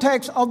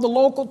context of the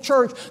local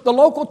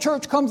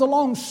church comes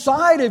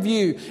alongside of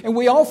you, and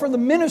we offer the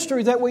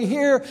ministry that we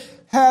here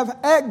have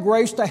at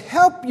Grace to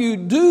help you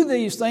do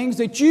these things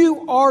that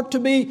you are to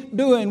be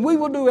doing. We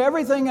will do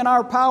everything in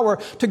our power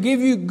to give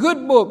you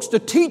good books, to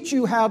teach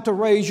you how to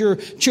raise your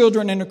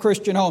children in a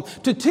Christian home,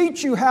 to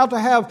teach you how to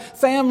have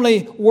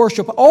family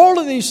worship. All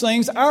of these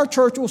things our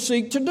church will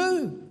seek to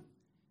do.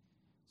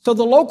 So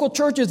the local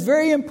church is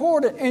very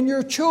important, and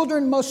your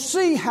children must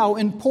see how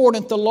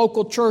important the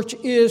local church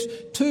is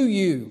to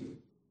you.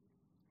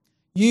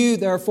 You,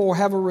 therefore,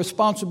 have a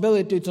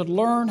responsibility to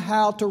learn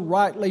how to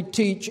rightly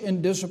teach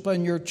and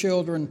discipline your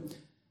children.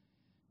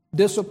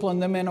 Discipline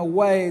them in a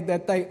way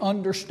that they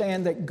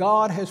understand that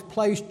God has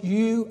placed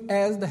you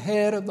as the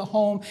head of the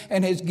home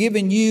and has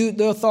given you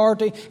the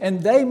authority,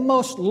 and they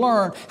must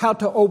learn how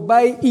to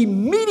obey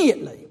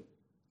immediately.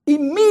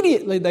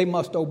 Immediately they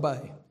must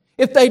obey.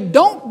 If they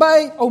don't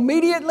obey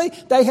immediately,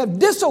 they have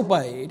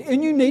disobeyed,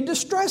 and you need to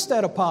stress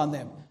that upon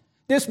them.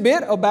 This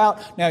bit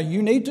about, now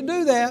you need to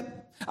do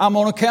that. I'm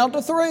on a count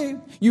to 3.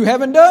 You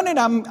haven't done it.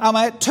 I'm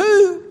at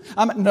 2.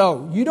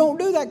 No, you don't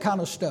do that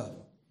kind of stuff.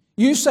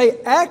 You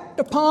say,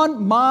 act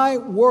upon my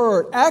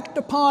word, act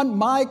upon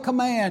my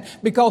command,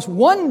 because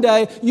one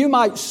day you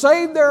might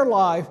save their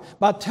life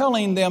by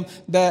telling them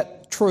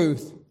that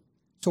truth.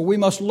 So we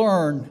must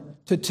learn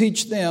to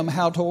teach them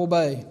how to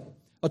obey.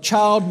 A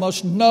child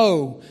must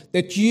know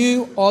that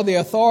you are the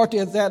authority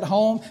of that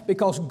home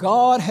because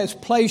God has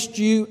placed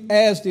you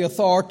as the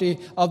authority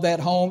of that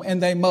home,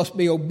 and they must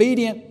be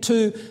obedient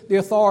to the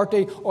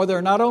authority, or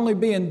they're not only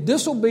being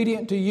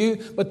disobedient to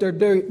you, but they're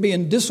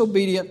being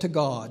disobedient to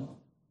God.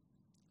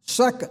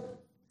 Second,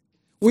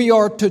 we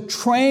are to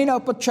train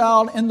up a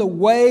child in the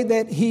way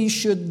that he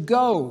should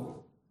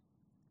go,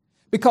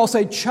 because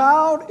a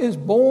child is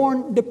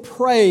born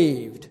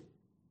depraved.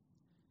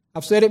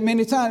 I've said it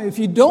many times. If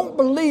you don't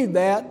believe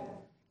that,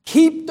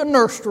 keep the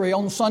nursery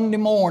on Sunday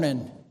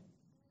morning.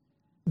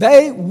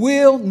 They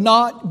will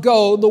not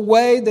go the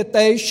way that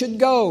they should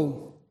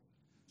go.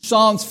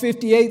 Psalms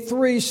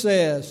 58:3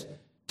 says,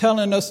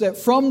 telling us that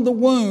from the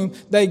womb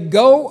they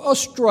go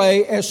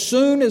astray as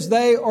soon as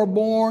they are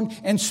born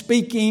and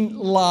speaking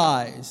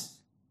lies.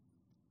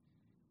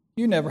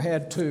 You never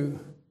had to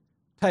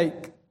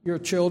take your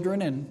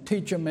children and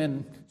teach them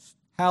in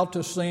how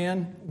to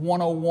sin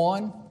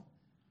 101.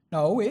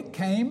 No, it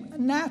came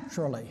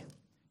naturally.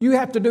 You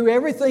have to do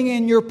everything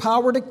in your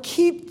power to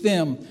keep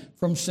them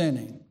from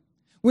sinning.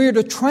 We are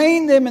to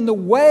train them in the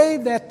way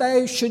that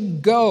they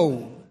should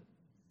go.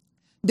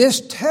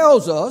 This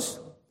tells us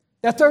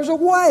that there's a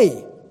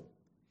way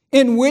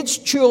in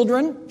which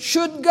children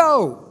should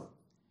go.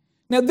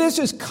 Now, this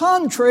is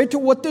contrary to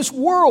what this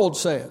world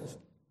says.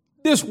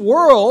 This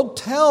world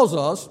tells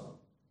us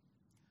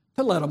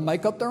to let them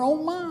make up their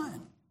own mind.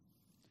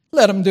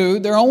 Let them do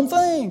their own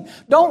thing.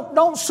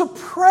 Don't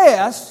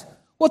suppress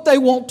what they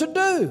want to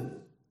do.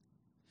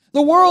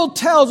 The world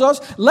tells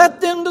us,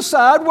 let them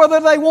decide whether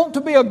they want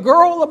to be a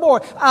girl or a boy.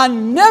 I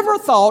never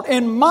thought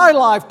in my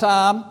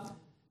lifetime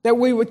that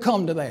we would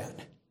come to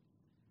that.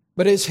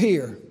 But it's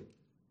here.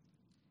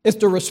 It's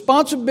the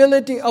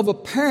responsibility of a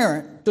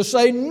parent to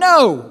say,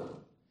 no,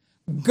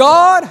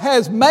 God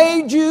has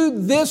made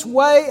you this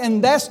way,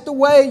 and that's the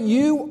way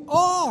you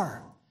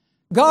are.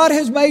 God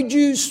has made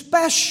you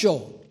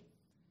special.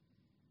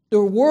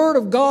 The Word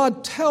of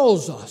God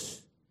tells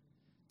us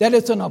that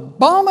it's an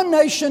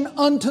abomination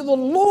unto the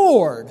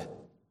Lord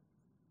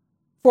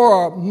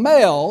for a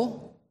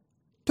male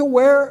to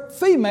wear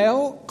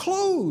female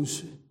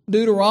clothes.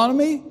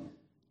 Deuteronomy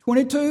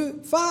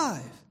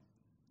 22:5.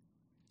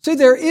 See,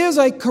 there is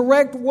a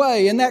correct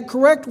way, and that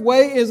correct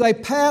way is a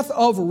path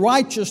of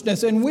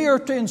righteousness, and we are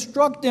to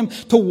instruct them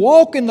to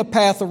walk in the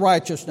path of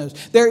righteousness.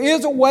 There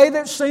is a way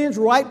that seems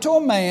right to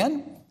a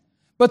man,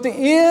 but the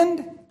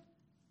end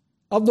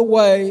of the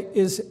way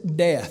is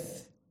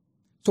death.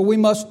 So we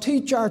must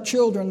teach our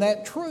children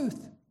that truth.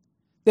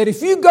 That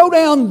if you go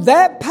down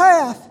that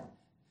path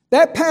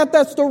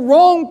that's the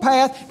wrong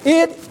path,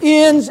 it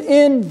ends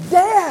in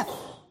death.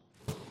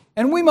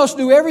 And we must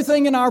do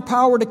everything in our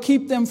power to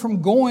keep them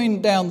from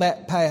going down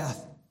that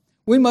path.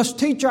 We must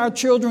teach our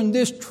children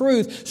this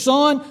truth.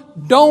 Son,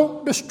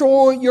 don't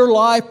destroy your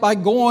life by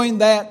going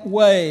that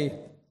way.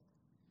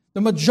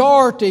 The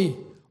majority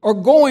are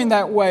going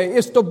that way.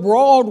 It's the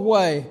broad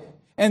way.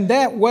 And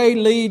that way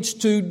leads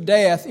to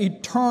death,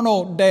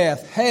 eternal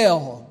death,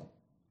 hell.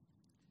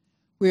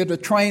 We are to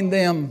train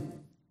them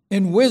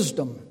in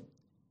wisdom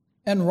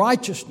and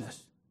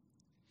righteousness,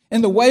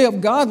 in the way of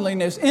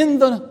godliness, in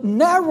the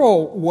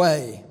narrow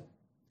way.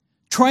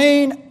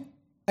 Train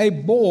a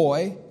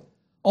boy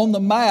on the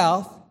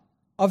mouth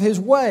of his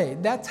way.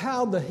 That's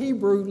how the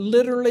Hebrew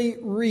literally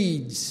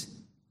reads.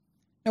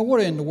 Now,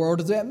 what in the world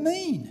does that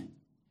mean?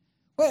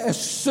 Well, as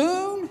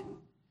soon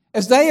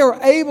as they are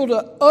able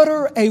to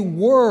utter a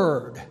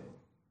word,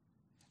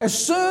 as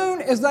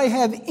soon as they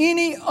have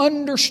any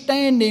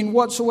understanding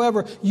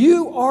whatsoever,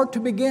 you are to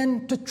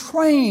begin to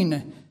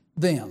train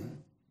them.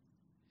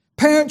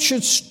 Parents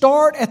should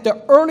start at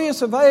the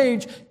earliest of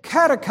age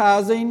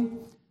catechizing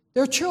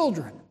their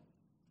children.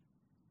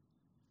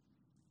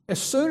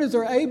 As soon as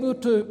they're able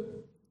to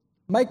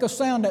make a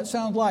sound that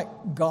sounds like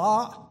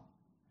God.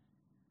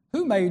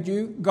 Who made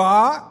you?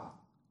 God.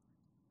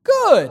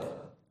 Good.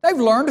 They've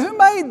learned who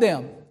made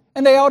them.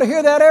 And they ought to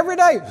hear that every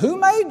day. Who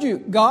made you?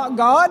 God.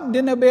 God.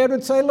 Then they'll be able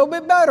to say a little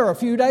bit better a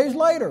few days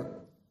later.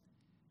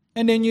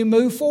 And then you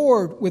move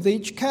forward with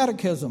each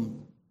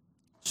catechism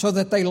so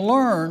that they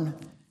learn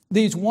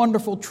these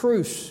wonderful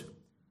truths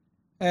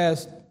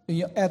at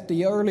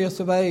the earliest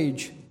of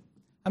age.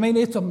 I mean,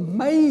 it's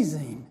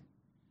amazing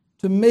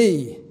to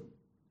me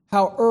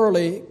how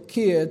early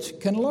kids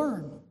can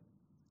learn.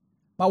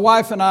 My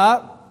wife and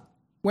I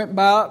went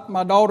by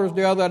my daughters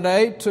the other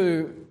day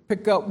to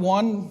pick up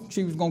one.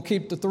 She was going to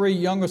keep the three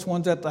youngest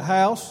ones at the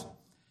house.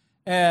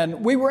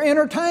 And we were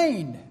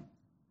entertained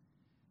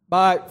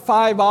by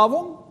 5 of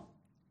them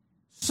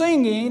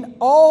singing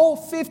all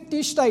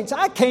 50 states.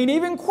 I can't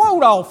even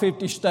quote all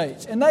 50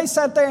 states. And they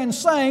sat there and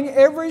sang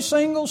every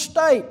single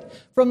state,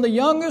 from the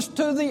youngest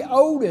to the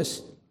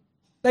oldest.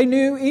 They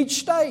knew each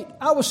state.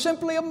 I was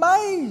simply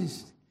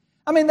amazed.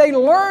 I mean, they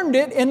learned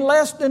it in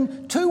less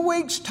than 2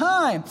 weeks'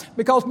 time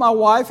because my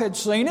wife had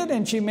seen it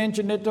and she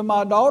mentioned it to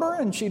my daughter,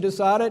 and she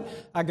decided,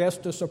 I guess,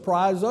 to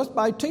surprise us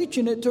by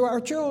teaching it to our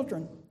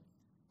children.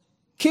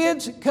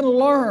 Kids can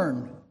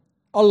learn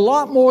a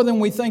lot more than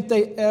we think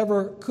they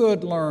ever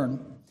could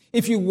learn.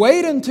 If you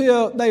wait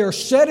until they are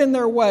set in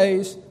their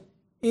ways,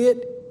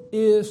 it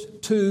is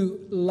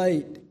too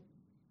late.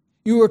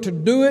 You are to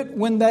do it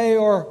when they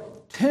are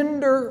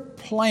tender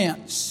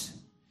plants,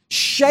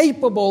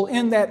 shapeable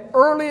in that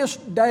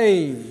earliest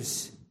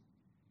days.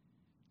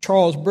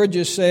 Charles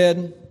Bridges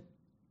said,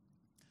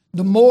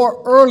 the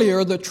more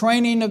earlier the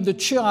training of the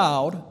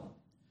child,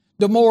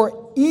 the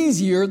more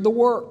easier the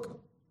work.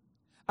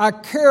 Our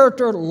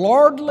character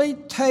largely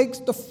takes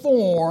the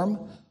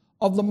form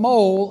of the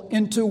mold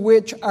into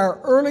which our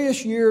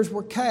earliest years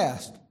were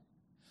cast.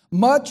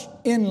 Much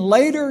in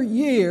later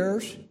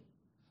years,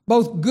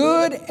 both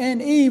good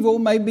and evil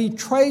may be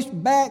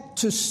traced back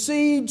to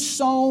seed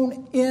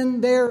sown in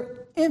their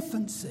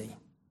infancy.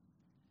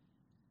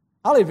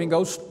 I'll even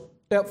go a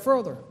step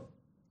further.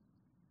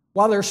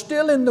 While they're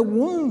still in the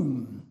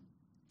womb,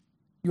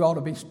 you ought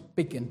to be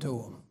speaking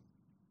to them,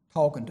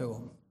 talking to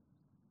them.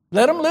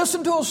 Let them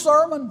listen to a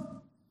sermon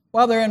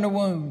while they're in the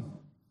womb.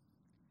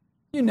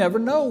 You never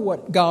know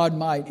what God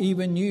might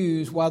even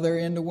use while they're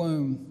in the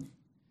womb.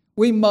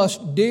 We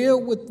must deal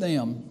with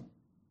them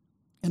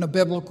in a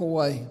biblical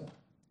way,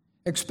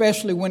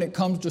 especially when it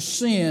comes to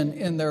sin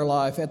in their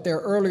life at their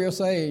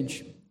earliest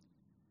age.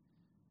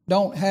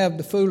 Don't have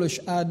the foolish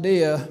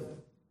idea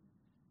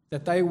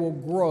that they will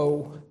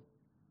grow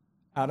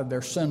out of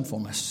their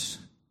sinfulness.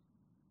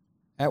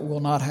 That will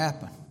not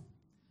happen.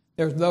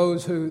 There's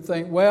those who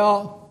think,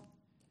 well,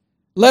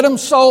 let them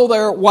sow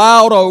their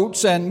wild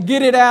oats and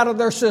get it out of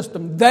their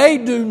system. They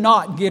do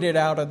not get it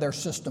out of their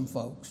system,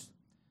 folks.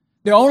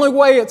 The only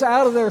way it's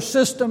out of their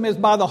system is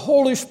by the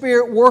Holy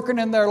Spirit working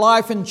in their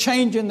life and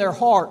changing their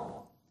heart.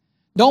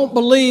 Don't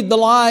believe the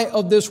lie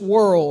of this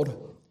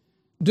world.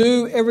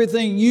 Do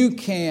everything you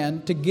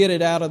can to get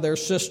it out of their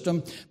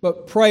system,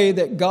 but pray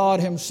that God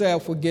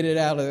Himself will get it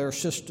out of their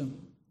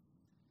system.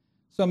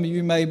 Some of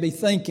you may be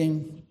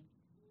thinking,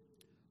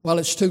 well,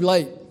 it's too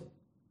late.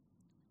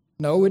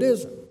 No, it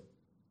isn't.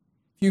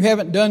 If you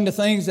haven't done the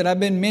things that I've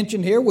been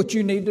mentioned here, what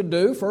you need to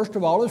do, first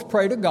of all, is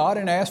pray to God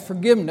and ask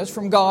forgiveness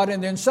from God.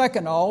 And then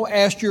second of all,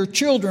 ask your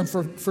children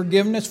for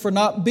forgiveness for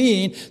not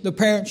being the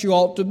parents you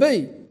ought to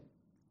be.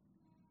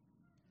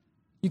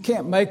 You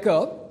can't make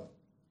up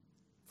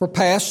for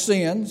past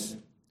sins,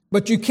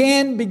 but you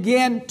can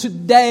begin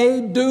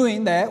today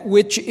doing that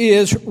which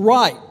is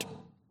right.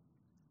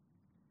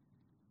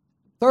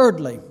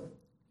 Thirdly,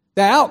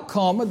 the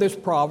outcome of this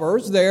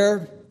Proverbs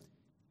there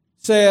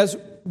says,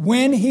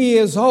 when he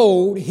is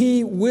old,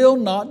 he will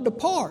not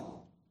depart.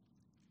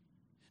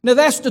 Now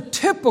that's the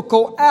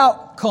typical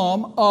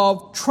outcome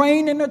of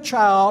training a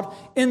child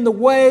in the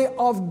way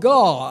of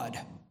God.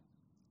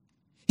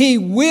 He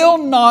will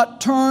not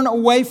turn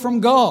away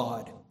from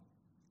God.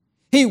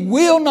 He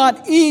will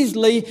not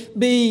easily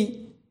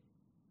be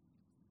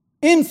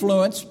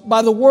influenced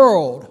by the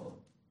world,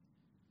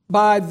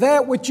 by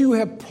that which you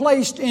have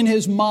placed in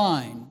his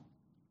mind.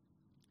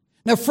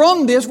 Now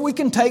from this we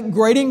can take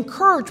great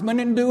encouragement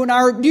in doing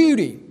our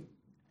duty,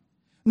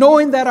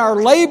 knowing that our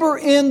labor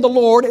in the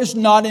Lord is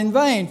not in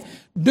vain.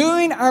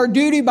 Doing our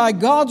duty by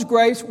God's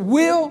grace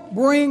will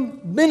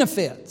bring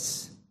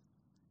benefits.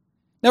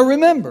 Now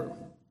remember,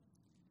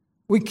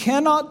 we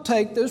cannot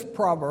take this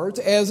Proverbs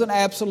as an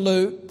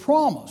absolute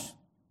promise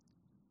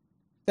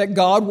that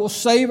God will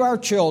save our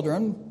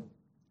children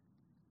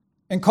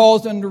and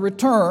cause them to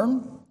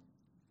return,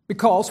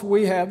 because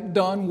we have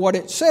done what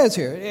it says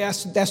here.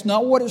 That's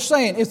not what it's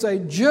saying. It's a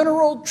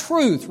general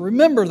truth.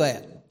 Remember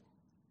that.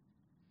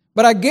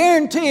 But I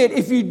guarantee it,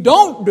 if you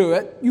don't do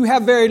it, you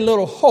have very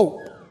little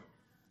hope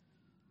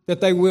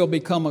that they will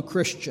become a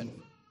Christian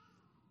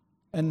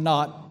and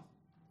not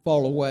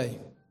fall away.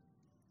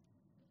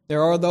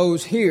 There are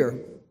those here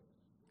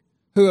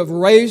who have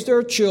raised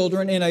their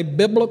children in a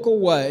biblical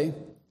way,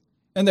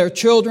 and their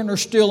children are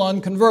still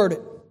unconverted.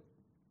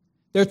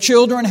 Their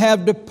children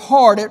have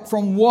departed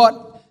from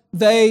what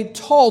they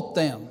taught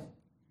them.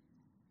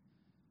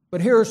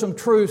 But here are some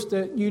truths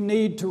that you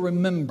need to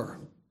remember.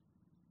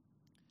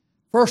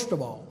 First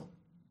of all,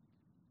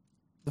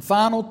 the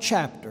final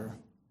chapter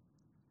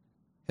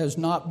has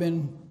not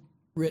been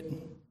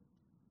written.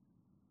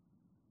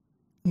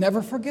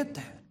 Never forget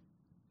that.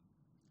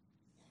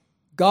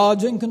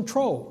 God's in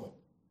control,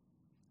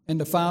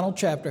 and the final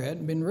chapter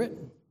hadn't been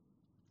written.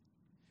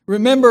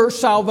 Remember,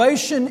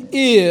 salvation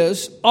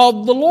is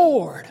of the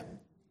Lord.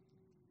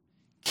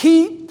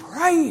 Keep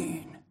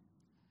praying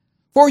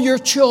for your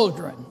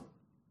children.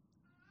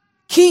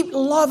 Keep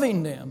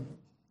loving them.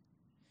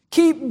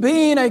 Keep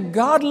being a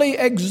godly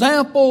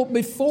example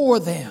before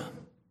them.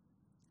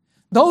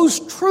 Those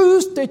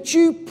truths that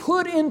you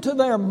put into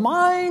their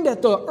mind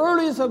at the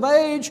earliest of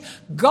age,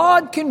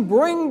 God can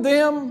bring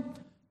them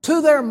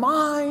to their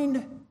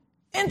mind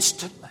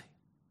instantly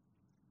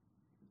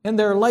in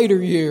their later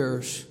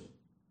years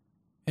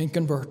and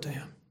convert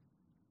them.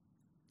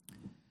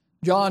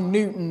 John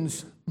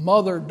Newton's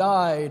mother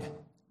died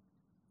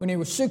when he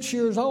was 6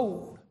 years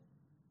old.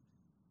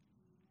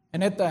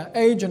 And at the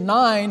age of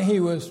 9, he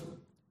was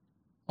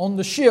on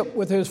the ship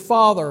with his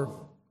father.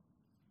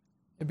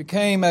 He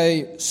became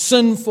a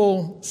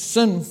sinful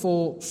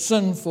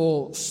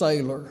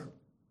sailor.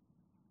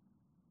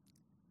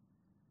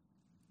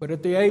 But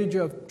at the age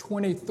of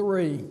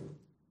 23,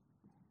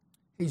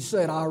 he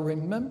said, I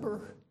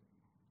remember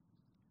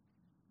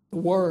the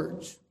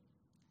words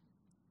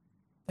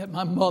that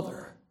my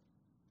mother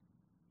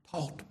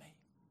taught me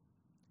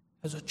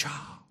as a child.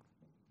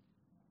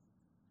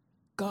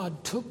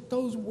 God took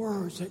those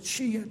words that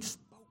she had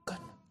spoken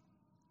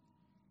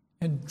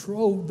and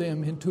drove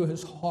them into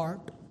his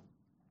heart.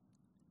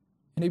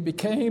 And he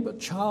became a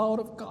child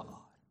of God.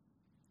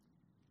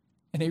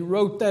 And he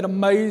wrote that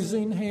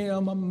amazing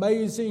hymn,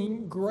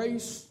 Amazing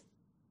Grace.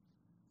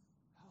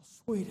 How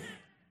sweet it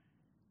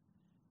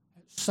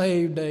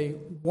saved a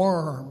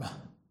worm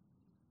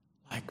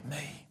like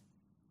me.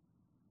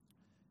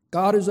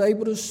 God is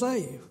able to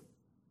save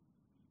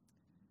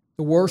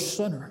the worst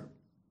sinner.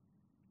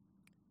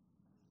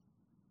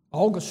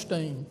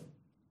 Augustine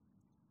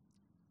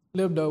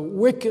lived a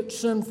wicked,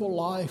 sinful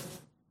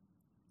life,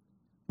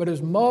 but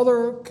his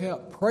mother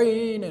kept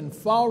praying and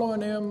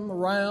following him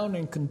around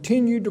and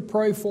continued to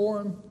pray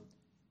for him.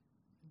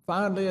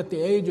 Finally, at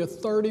the age of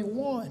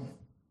 31,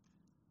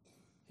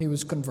 he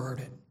was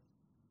converted.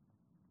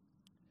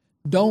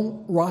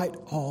 Don't write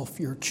off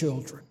your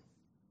children.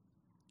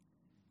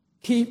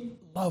 Keep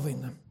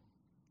loving them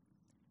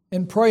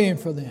and praying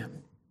for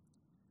them.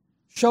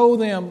 Show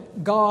them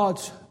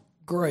God's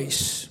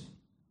grace.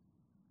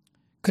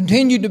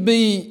 Continue to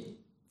be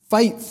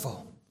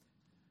faithful.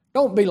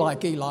 Don't be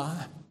like Eli,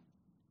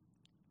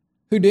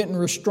 who didn't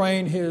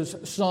restrain his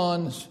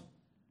sons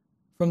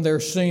from their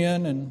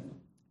sin, and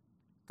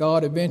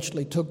God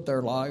eventually took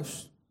their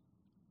lives.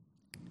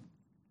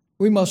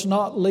 We must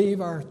not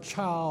leave our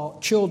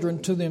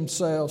children to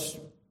themselves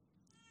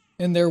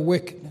in their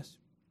wickedness,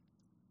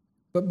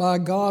 but by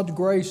God's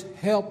grace,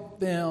 help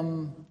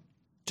them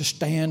to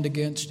stand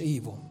against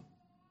evil.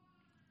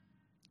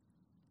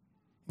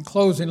 In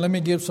closing, let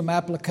me give some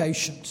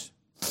applications.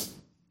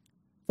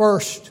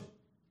 First,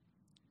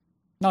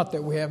 not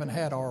that we haven't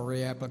had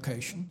already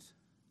applications,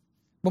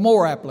 but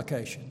more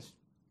applications.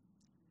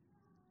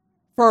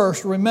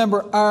 First,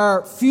 remember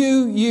our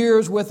few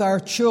years with our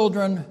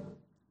children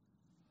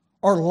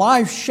are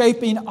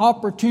life-shaping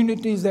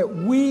opportunities that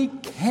we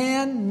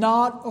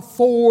cannot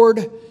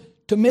afford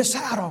to miss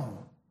out on.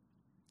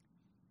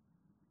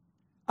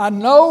 I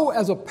know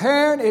as a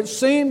parent it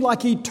seemed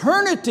like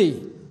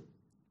eternity,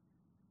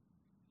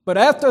 but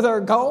after they're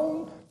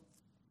gone,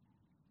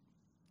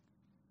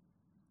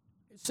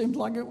 it seems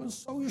like it was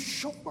so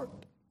short.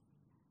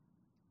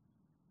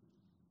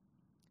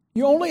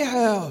 You only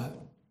have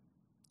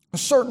a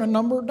certain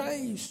number of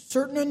days,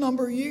 certain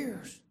number of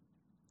years.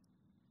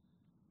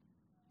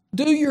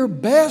 Do your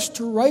best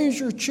to raise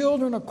your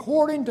children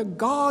according to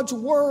God's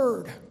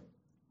Word.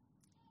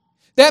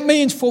 That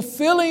means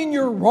fulfilling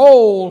your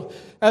role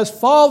as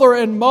father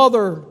and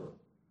mother.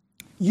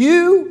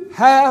 You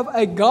have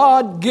a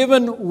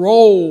God-given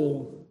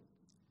role.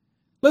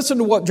 Listen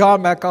to what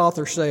John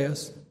MacArthur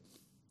says.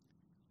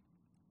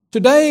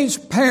 Today's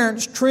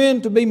parents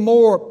trend to be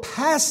more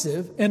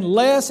passive and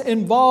less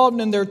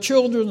involved in their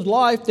children's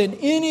life than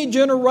any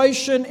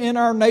generation in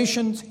our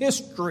nation's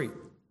history.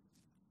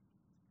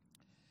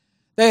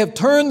 They have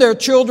turned their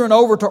children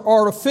over to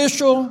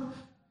artificial,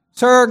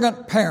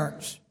 surrogate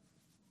parents,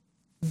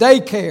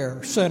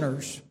 daycare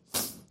centers,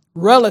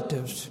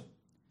 relatives,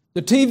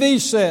 the TV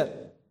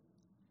set,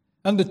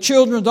 and the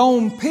children's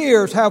own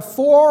peers have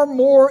far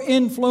more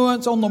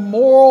influence on the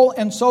moral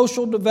and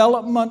social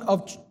development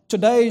of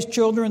today's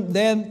children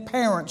than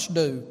parents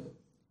do.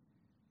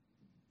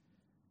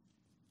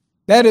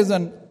 That is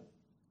an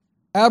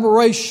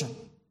aberration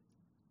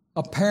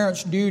of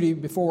parents' duty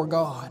before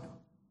God.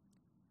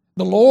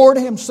 The Lord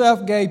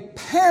Himself gave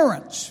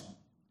parents,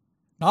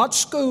 not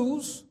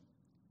schools,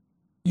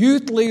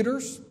 youth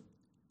leaders,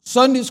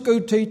 Sunday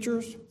school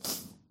teachers,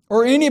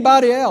 or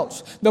anybody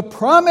else, the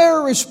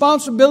primary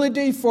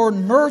responsibility for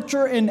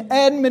nurture and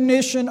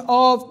admonition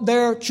of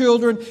their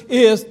children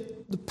is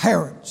the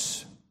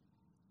parents.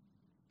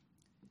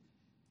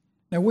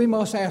 Now we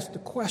must ask the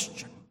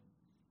question,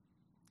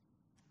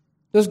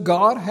 does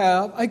God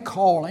have a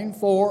calling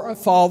for a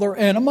father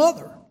and a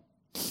mother?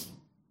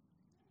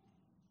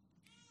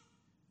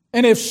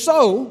 And if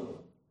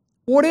so,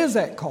 what is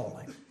that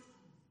calling?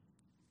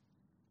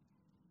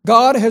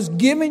 God has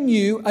given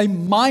you a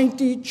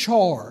mighty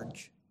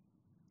charge,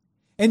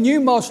 and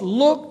you must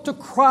look to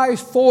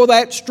Christ for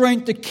that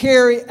strength to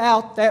carry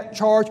out that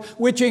charge,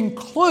 which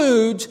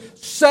includes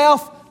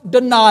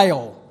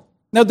self-denial.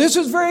 Now, this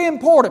is very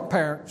important,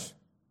 parents.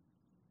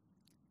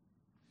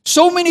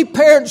 So many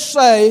parents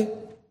say,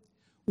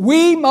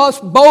 we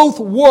must both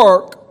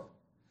work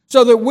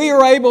so that we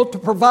are able to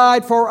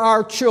provide for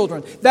our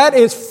children. That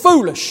is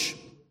foolish.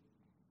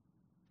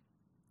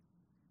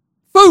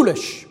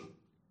 Foolish.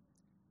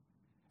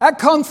 That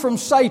comes from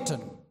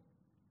Satan,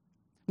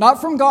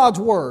 not from God's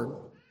Word.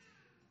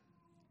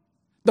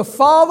 The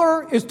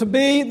father is to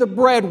be the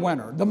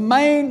breadwinner, the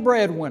main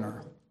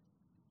breadwinner.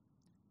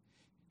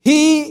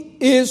 He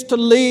is to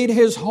lead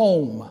his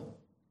home.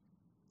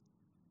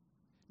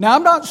 Now,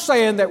 I'm not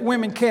saying that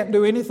women can't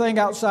do anything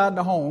outside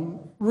the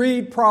home.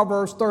 Read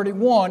Proverbs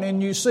 31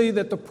 and you see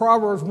that the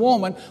Proverbs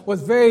woman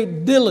was very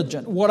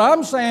diligent. What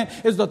I'm saying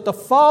is that the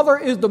father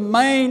is the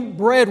main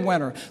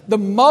breadwinner. The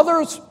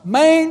mother's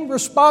main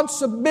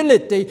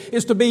responsibility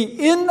is to be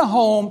in the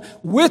home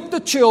with the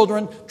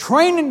children,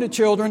 training the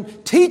children,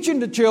 teaching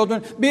the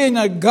children, being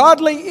a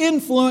godly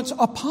influence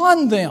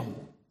upon them.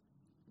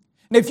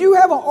 And if you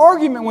have an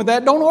argument with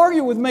that, don't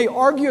argue with me,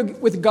 argue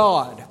with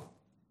God.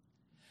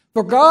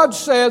 For God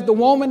says the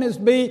woman is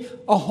to be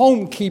a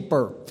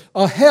homekeeper,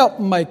 a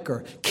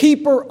helpmaker,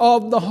 keeper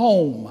of the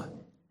home.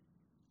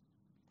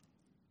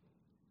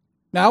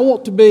 Now, I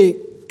want to be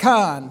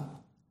kind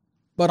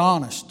but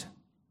honest.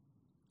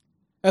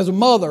 As a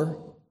mother,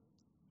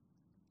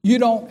 you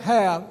don't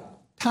have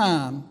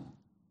time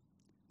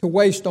to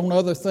waste on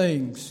other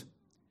things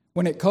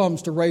when it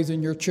comes to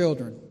raising your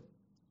children.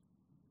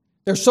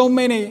 There's so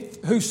many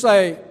who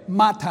say,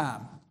 my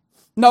time.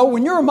 No,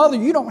 when you're a mother,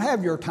 you don't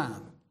have your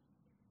time.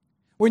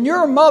 When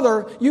you're a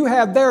mother, you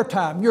have their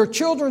time, your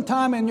children's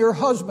time and your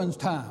husband's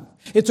time.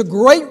 It's a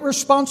great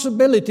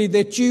responsibility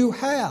that you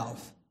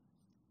have.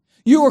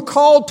 You are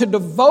called to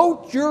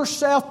devote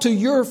yourself to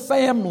your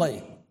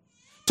family,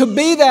 to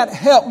be that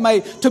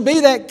helpmate, to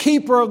be that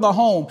keeper of the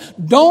home.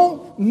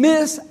 Don't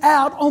miss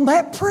out on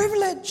that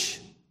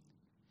privilege.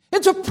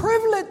 It's a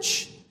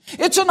privilege.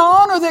 It's an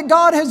honor that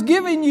God has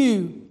given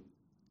you.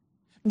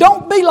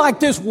 Don't be like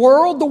this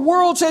world. The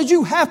world says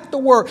you have to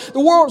work. The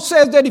world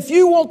says that if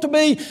you want to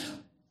be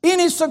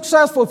any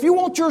successful, if you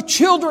want your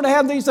children to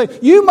have these things,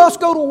 you must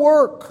go to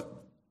work.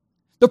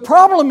 The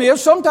problem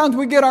is sometimes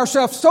we get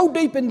ourselves so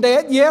deep in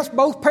debt, yes,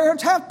 both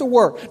parents have to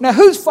work. Now,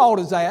 whose fault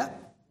is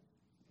that?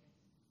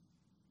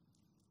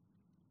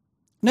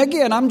 And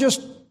again, I'm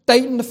just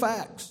stating the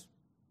facts.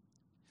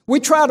 We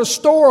try to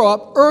store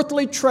up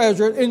earthly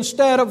treasure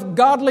instead of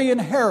godly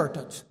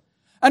inheritance.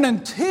 And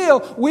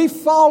until we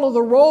follow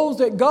the roles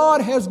that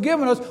God has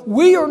given us,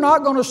 we are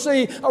not going to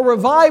see a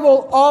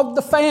revival of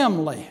the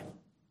family.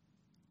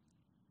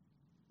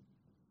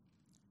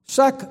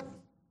 Second,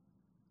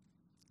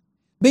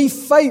 be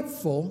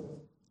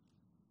faithful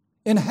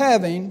in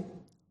having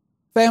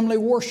family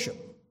worship.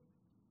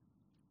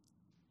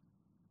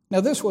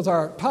 Now, this was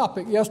our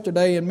topic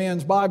yesterday in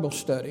men's Bible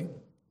study.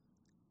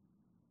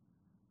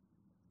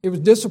 It was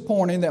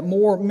disappointing that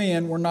more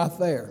men were not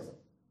there.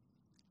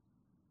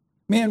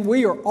 Men,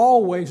 we are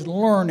always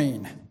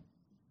learning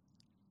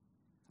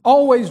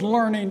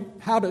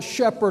how to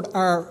shepherd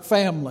our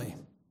family.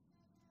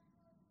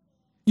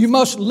 You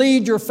must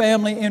lead your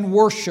family in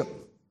worship.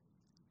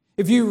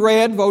 If you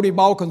read Voddie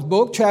Baucham's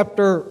book,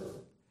 chapter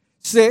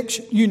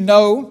 6, you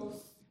know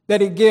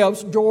that he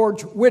gives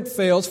George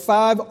Whitfield's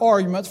 5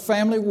 arguments,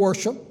 family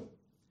worship,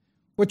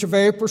 which are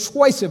very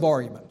persuasive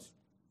arguments.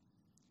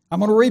 I'm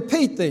going to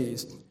repeat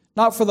these,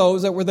 not for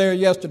those that were there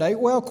yesterday.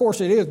 Well, of course,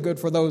 it is good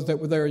for those that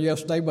were there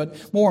yesterday,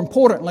 but more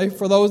importantly,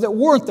 for those that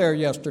weren't there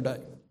yesterday.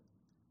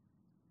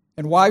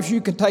 And wives, you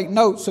can take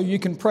notes so you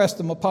can press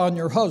them upon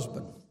your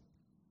husband.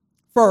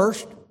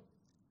 First,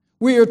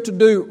 we are to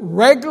do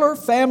regular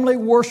family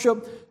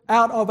worship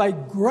out of a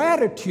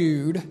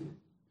gratitude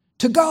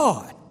to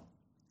God.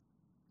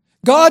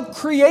 God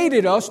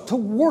created us to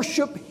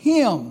worship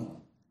Him.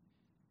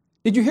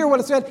 Did you hear what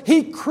it said?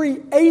 He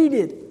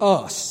created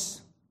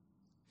us.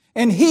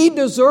 And He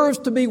deserves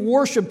to be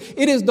worshiped.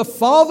 It is the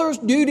Father's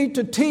duty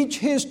to teach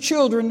His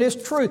children this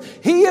truth.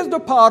 He is the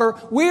potter,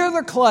 we are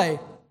the clay.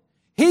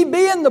 He,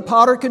 being the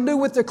potter, can do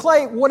with the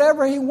clay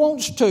whatever He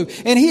wants to.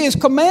 And He has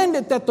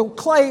commanded that the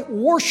clay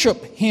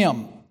worship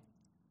Him.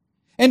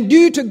 And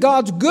due to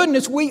God's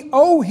goodness, we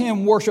owe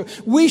Him worship.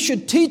 We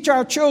should teach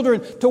our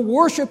children to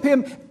worship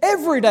Him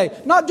every day,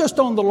 not just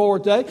on the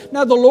Lord's Day.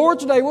 Now, the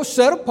Lord's Day was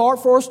set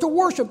apart for us to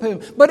worship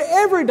Him. But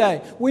every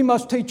day, we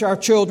must teach our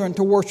children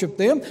to worship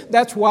them.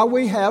 That's why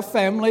we have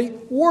family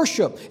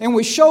worship. And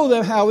we show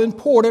them how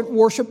important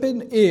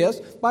worshiping is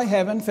by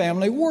having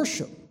family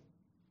worship.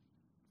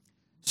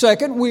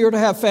 Second, we are to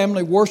have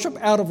family worship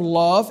out of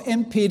love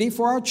and pity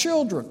for our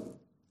children.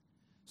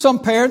 Some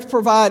parents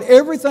provide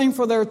everything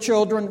for their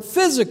children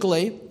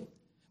physically,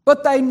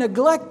 but they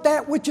neglect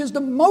that which is the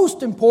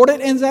most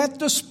important, and that's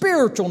the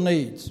spiritual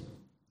needs.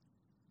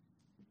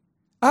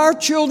 Our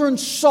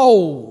children's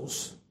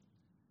souls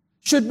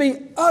should be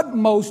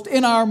utmost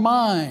in our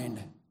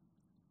mind,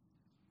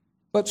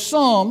 but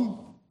some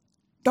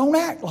don't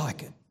act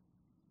like it.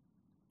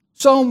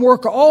 Some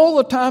work all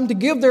the time to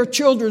give their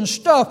children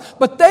stuff,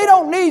 but they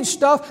don't need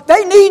stuff.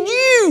 They need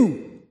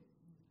you.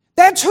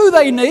 That's who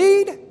they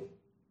need.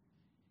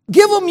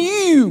 Give them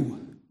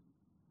you.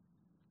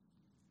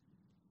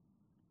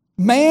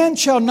 Man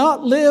shall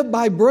not live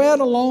by bread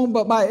alone,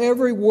 but by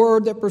every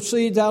word that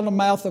proceeds out of the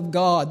mouth of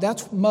God.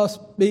 That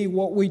must be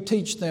what we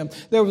teach them.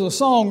 There was a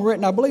song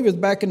written, I believe it was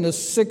back in the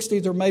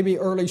 60s or maybe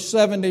early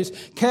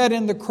 70s, Cat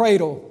in the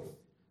Cradle.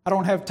 I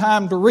don't have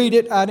time to read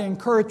it. I'd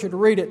encourage you to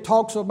read it. It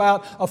talks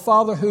about a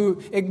father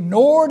who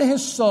ignored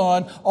his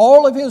son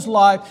all of his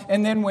life,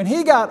 and then when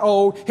he got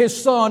old,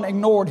 his son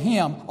ignored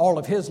him all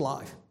of his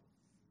life.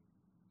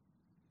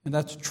 And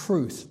that's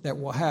truth that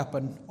will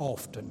happen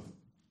often.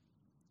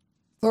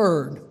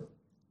 Third,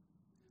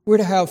 we're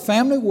to have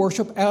family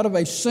worship out of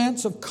a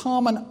sense of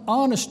common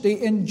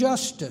honesty and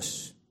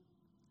justice.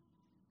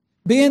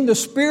 Being the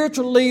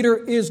spiritual leader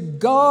is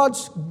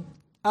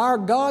our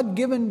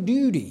God-given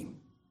duty.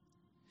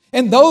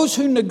 And those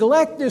who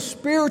neglect this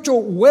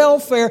spiritual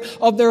welfare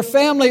of their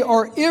family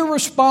are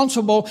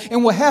irresponsible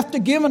and will have to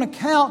give an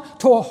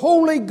account to a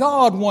holy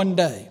God one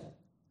day.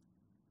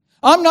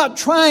 I'm not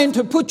trying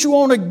to put you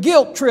on a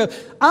guilt trip.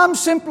 I'm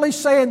simply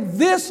saying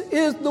this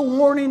is the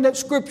warning that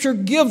Scripture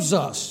gives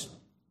us.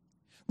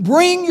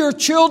 Bring your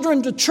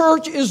children to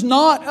church is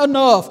not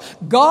enough.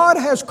 God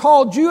has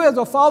called you as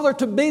a father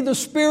to be the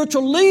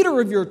spiritual leader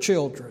of your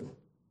children.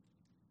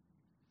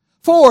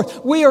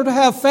 Fourth, we are to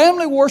have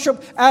family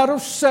worship out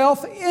of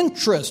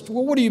self-interest.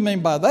 Well, what do you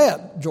mean by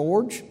that,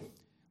 George?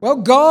 Well,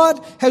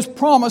 God has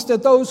promised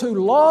that those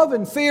who love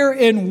and fear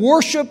and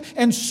worship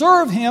and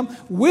serve Him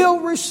will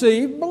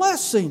receive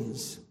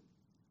blessings,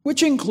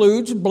 which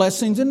includes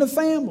blessings in the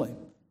family.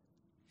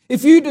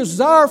 If you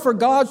desire for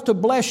God to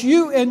bless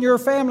you and your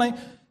family,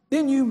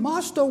 then you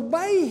must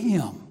obey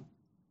Him.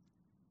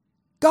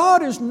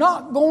 God is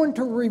not going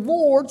to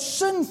reward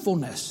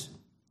sinfulness.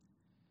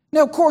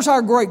 Now, of course,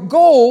 our great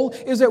goal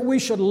is that we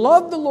should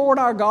love the Lord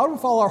our God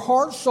with all our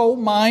heart, soul,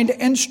 mind,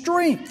 and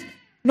strength,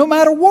 no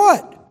matter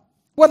what.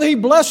 Whether He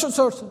blesses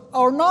us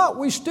or not,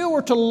 we still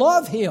are to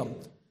love Him,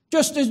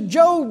 just as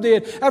Job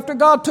did. After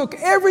God took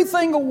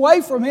everything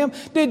away from him,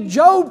 did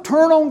Job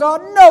turn on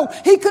God? No,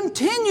 he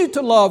continued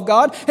to love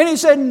God, and he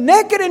said,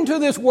 naked into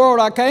this world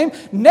I came,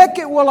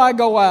 naked will I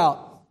go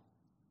out.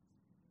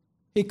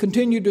 He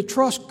continued to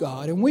trust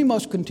God, and we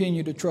must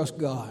continue to trust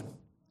God.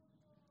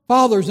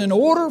 Fathers, in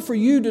order for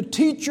you to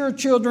teach your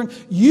children,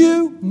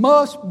 you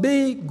must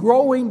be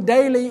growing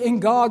daily in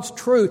God's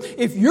truth.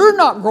 If you're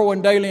not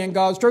growing daily in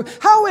God's truth,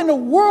 how in the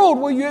world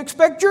will you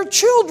expect your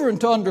children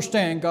to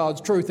understand God's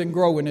truth and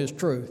grow in His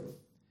truth?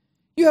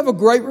 You have a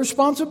great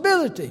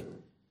responsibility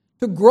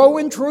to grow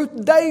in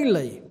truth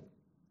daily.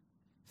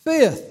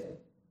 Fifth,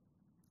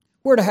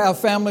 we're to have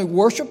family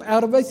worship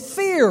out of a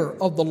fear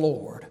of the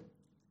Lord.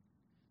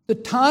 The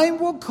time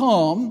will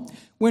come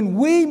when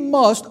we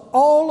must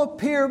all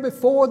appear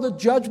before the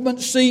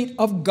judgment seat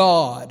of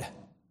God.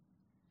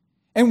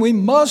 And we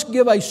must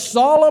give a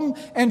solemn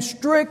and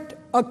strict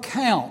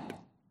account.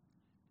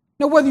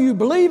 Now, whether you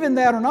believe in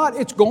that or not,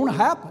 it's going to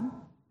happen.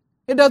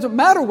 It doesn't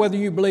matter whether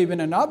you believe in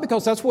it or not,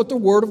 because that's what the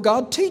Word of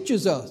God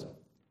teaches us.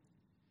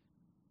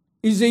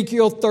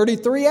 Ezekiel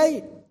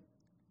 33:8.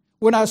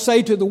 When I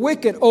say to the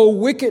wicked, O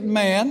wicked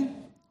man,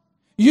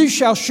 you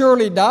shall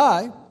surely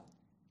die,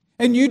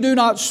 and you do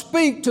not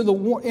speak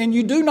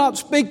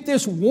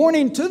this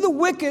warning to the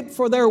wicked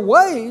for their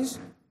ways,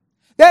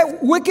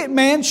 that wicked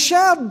man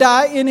shall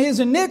die in his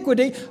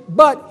iniquity,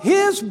 but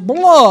his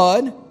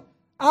blood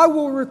I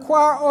will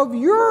require of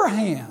your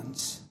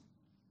hands.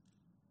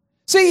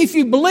 See, if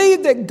you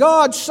believe that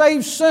God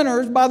saves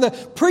sinners by the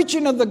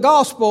preaching of the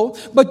gospel,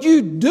 but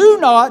you do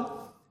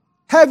not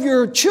have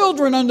your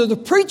children under the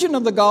preaching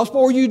of the gospel,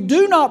 or you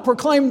do not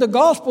proclaim the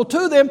gospel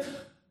to them,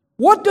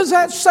 what does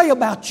that say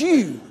about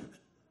you?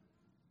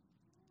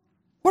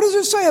 What does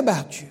it say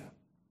about you?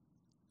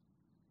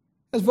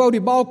 As Voddie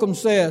Baucham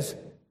says,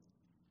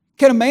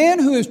 can a man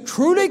who is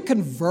truly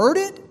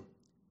converted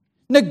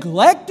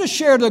neglect to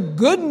share the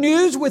good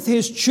news with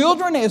his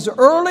children as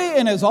early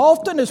and as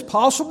often as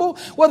possible?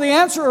 Well, the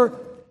answer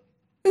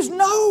is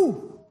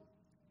no.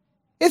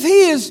 If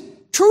he is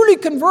truly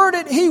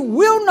converted, he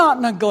will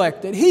not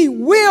neglect it. He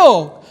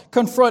will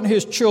confront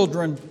his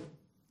children.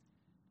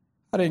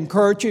 I'd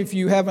encourage you, if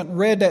you haven't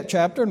read that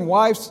chapter, and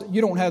wives, you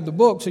don't have the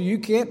book, so you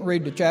can't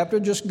read the chapter,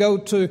 just go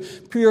to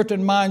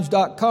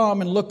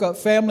PuritanMinds.com and look up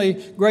Family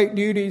Great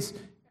Duties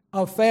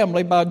of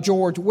Family by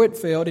George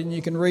Whitefield, and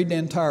you can read the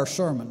entire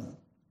sermon.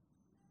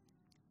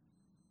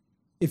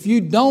 If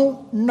you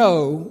don't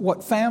know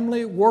what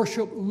family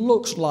worship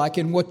looks like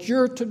and what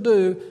you're to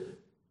do,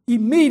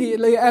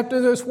 immediately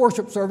after this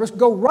worship service,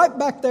 go right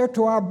back there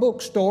to our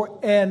bookstore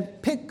and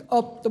pick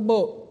up the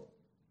book.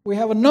 We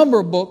have a number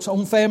of books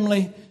on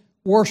family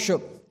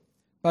worship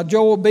by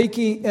Joel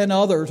Beakey and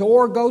others.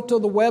 Or go to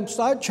the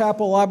website,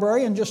 Chapel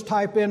Library, and just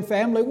type in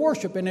family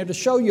worship, and it'll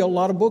show you a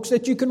lot of books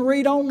that you can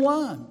read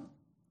online.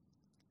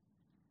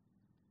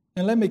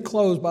 And let me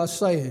close by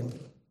saying,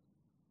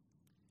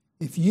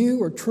 if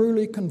you are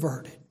truly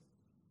converted,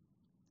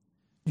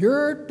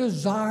 your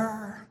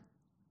desire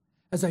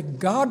as a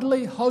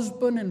godly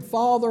husband and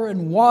father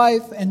and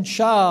wife and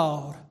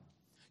child,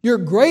 your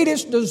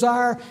greatest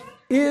desire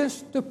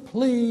is to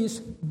please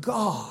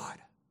God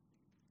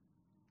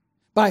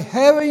by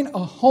having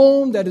a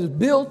home that is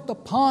built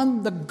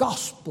upon the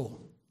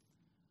gospel,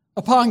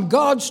 upon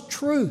God's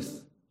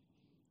truth.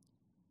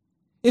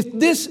 If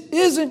this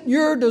isn't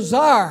your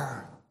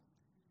desire,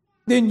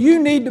 then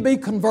you need to be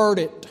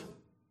converted.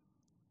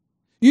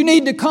 You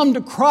need to come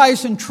to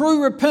Christ in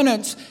true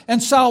repentance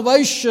and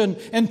salvation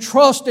and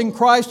trust in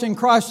Christ and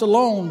Christ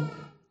alone.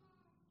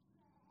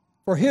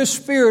 For His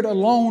Spirit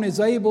alone is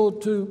able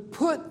to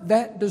put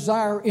that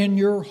desire in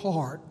your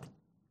heart.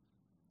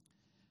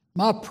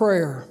 My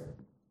prayer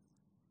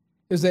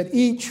is that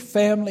each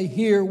family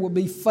here will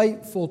be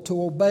faithful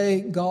to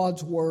obey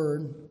God's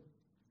Word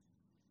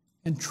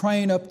and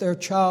train up their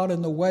child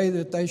in the way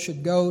that they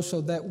should go, so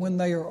that when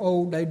they are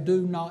old, they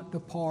do not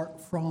depart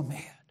from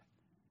it.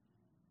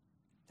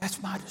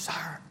 That's my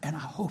desire, and I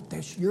hope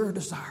that's your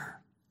desire,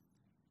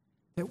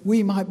 that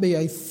we might be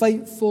a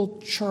faithful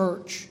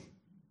church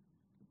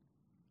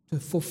to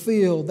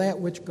fulfill that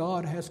which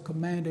God has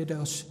commanded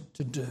us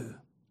to do.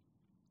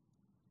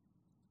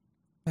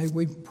 May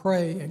we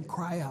pray and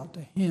cry out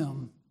to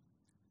Him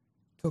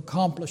to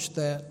accomplish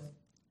that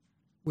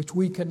which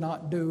we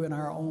cannot do in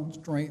our own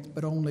strength,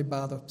 but only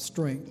by the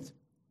strength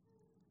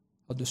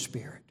of the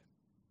Spirit.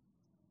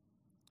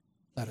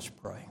 Let us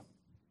pray.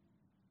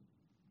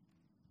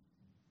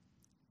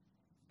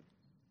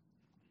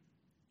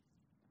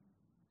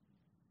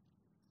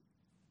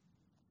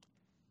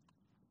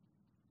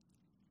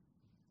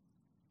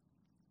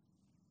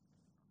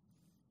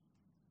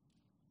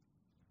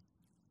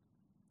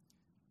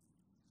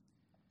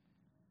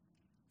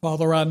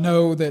 Father, I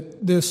know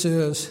that this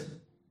is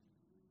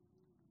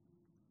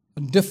a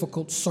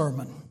difficult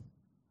sermon,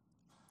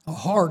 a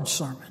hard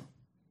sermon.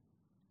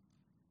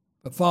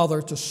 But Father,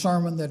 it's a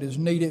sermon that is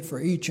needed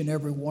for each and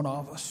every one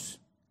of us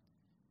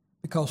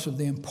because of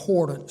the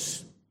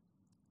importance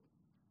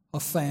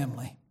of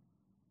family.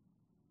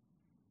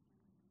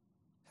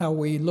 How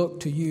we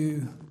look to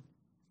You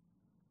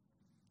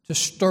to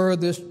stir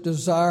this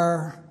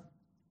desire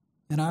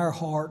in our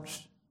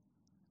hearts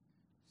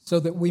so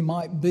that we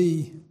might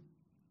be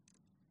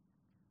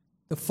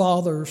the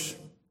fathers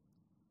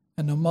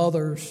and the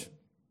mothers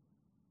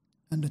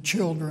and the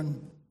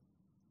children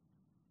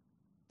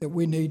that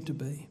we need to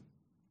be.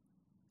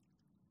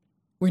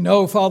 We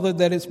know, Father,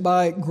 that it's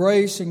by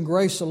grace and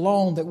grace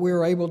alone that we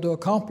are able to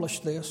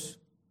accomplish this.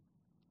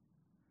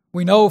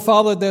 We know,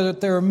 Father,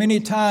 that there are many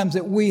times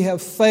that we have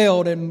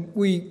failed, and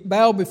we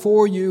bow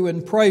before You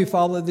and pray,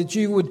 Father, that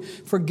You would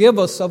forgive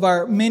us of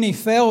our many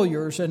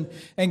failures and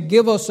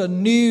give us a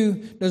new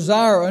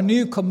desire, a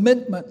new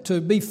commitment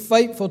to be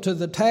faithful to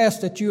the task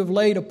that You have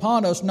laid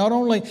upon us, not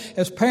only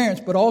as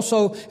parents, but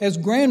also as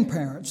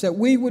grandparents, that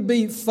we would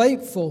be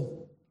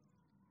faithful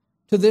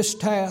to this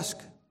task.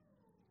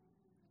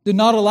 Do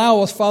not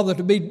allow us, Father,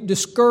 to be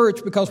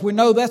discouraged, because we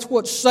know that's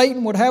what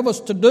Satan would have us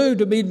to do,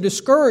 to be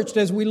discouraged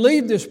as we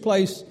leave this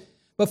place.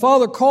 But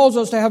Father, calls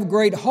us to have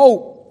great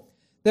hope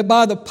that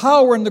by the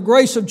power and the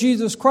grace of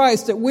Jesus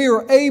Christ that we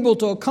are able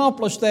to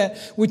accomplish that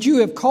which You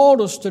have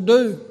called us to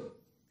do.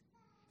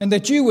 And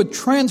that You would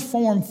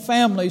transform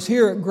families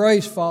here at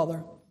Grace,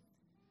 Father.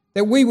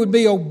 That we would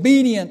be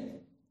obedient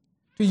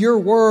to Your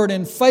Word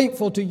and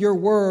faithful to Your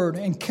Word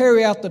and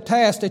carry out the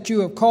task that You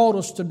have called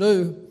us to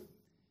do,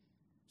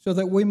 so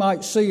that we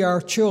might see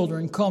our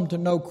children come to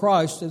know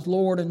Christ as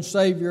Lord and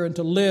Savior and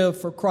to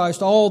live for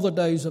Christ all the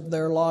days of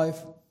their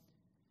life.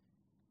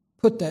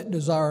 Put that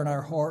desire in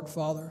our heart,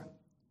 Father.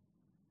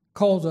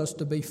 Calls us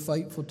to be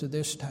faithful to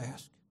this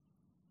task.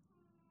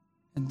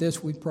 And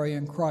this we pray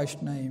in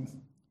Christ's name,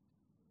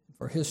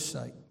 for His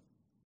sake.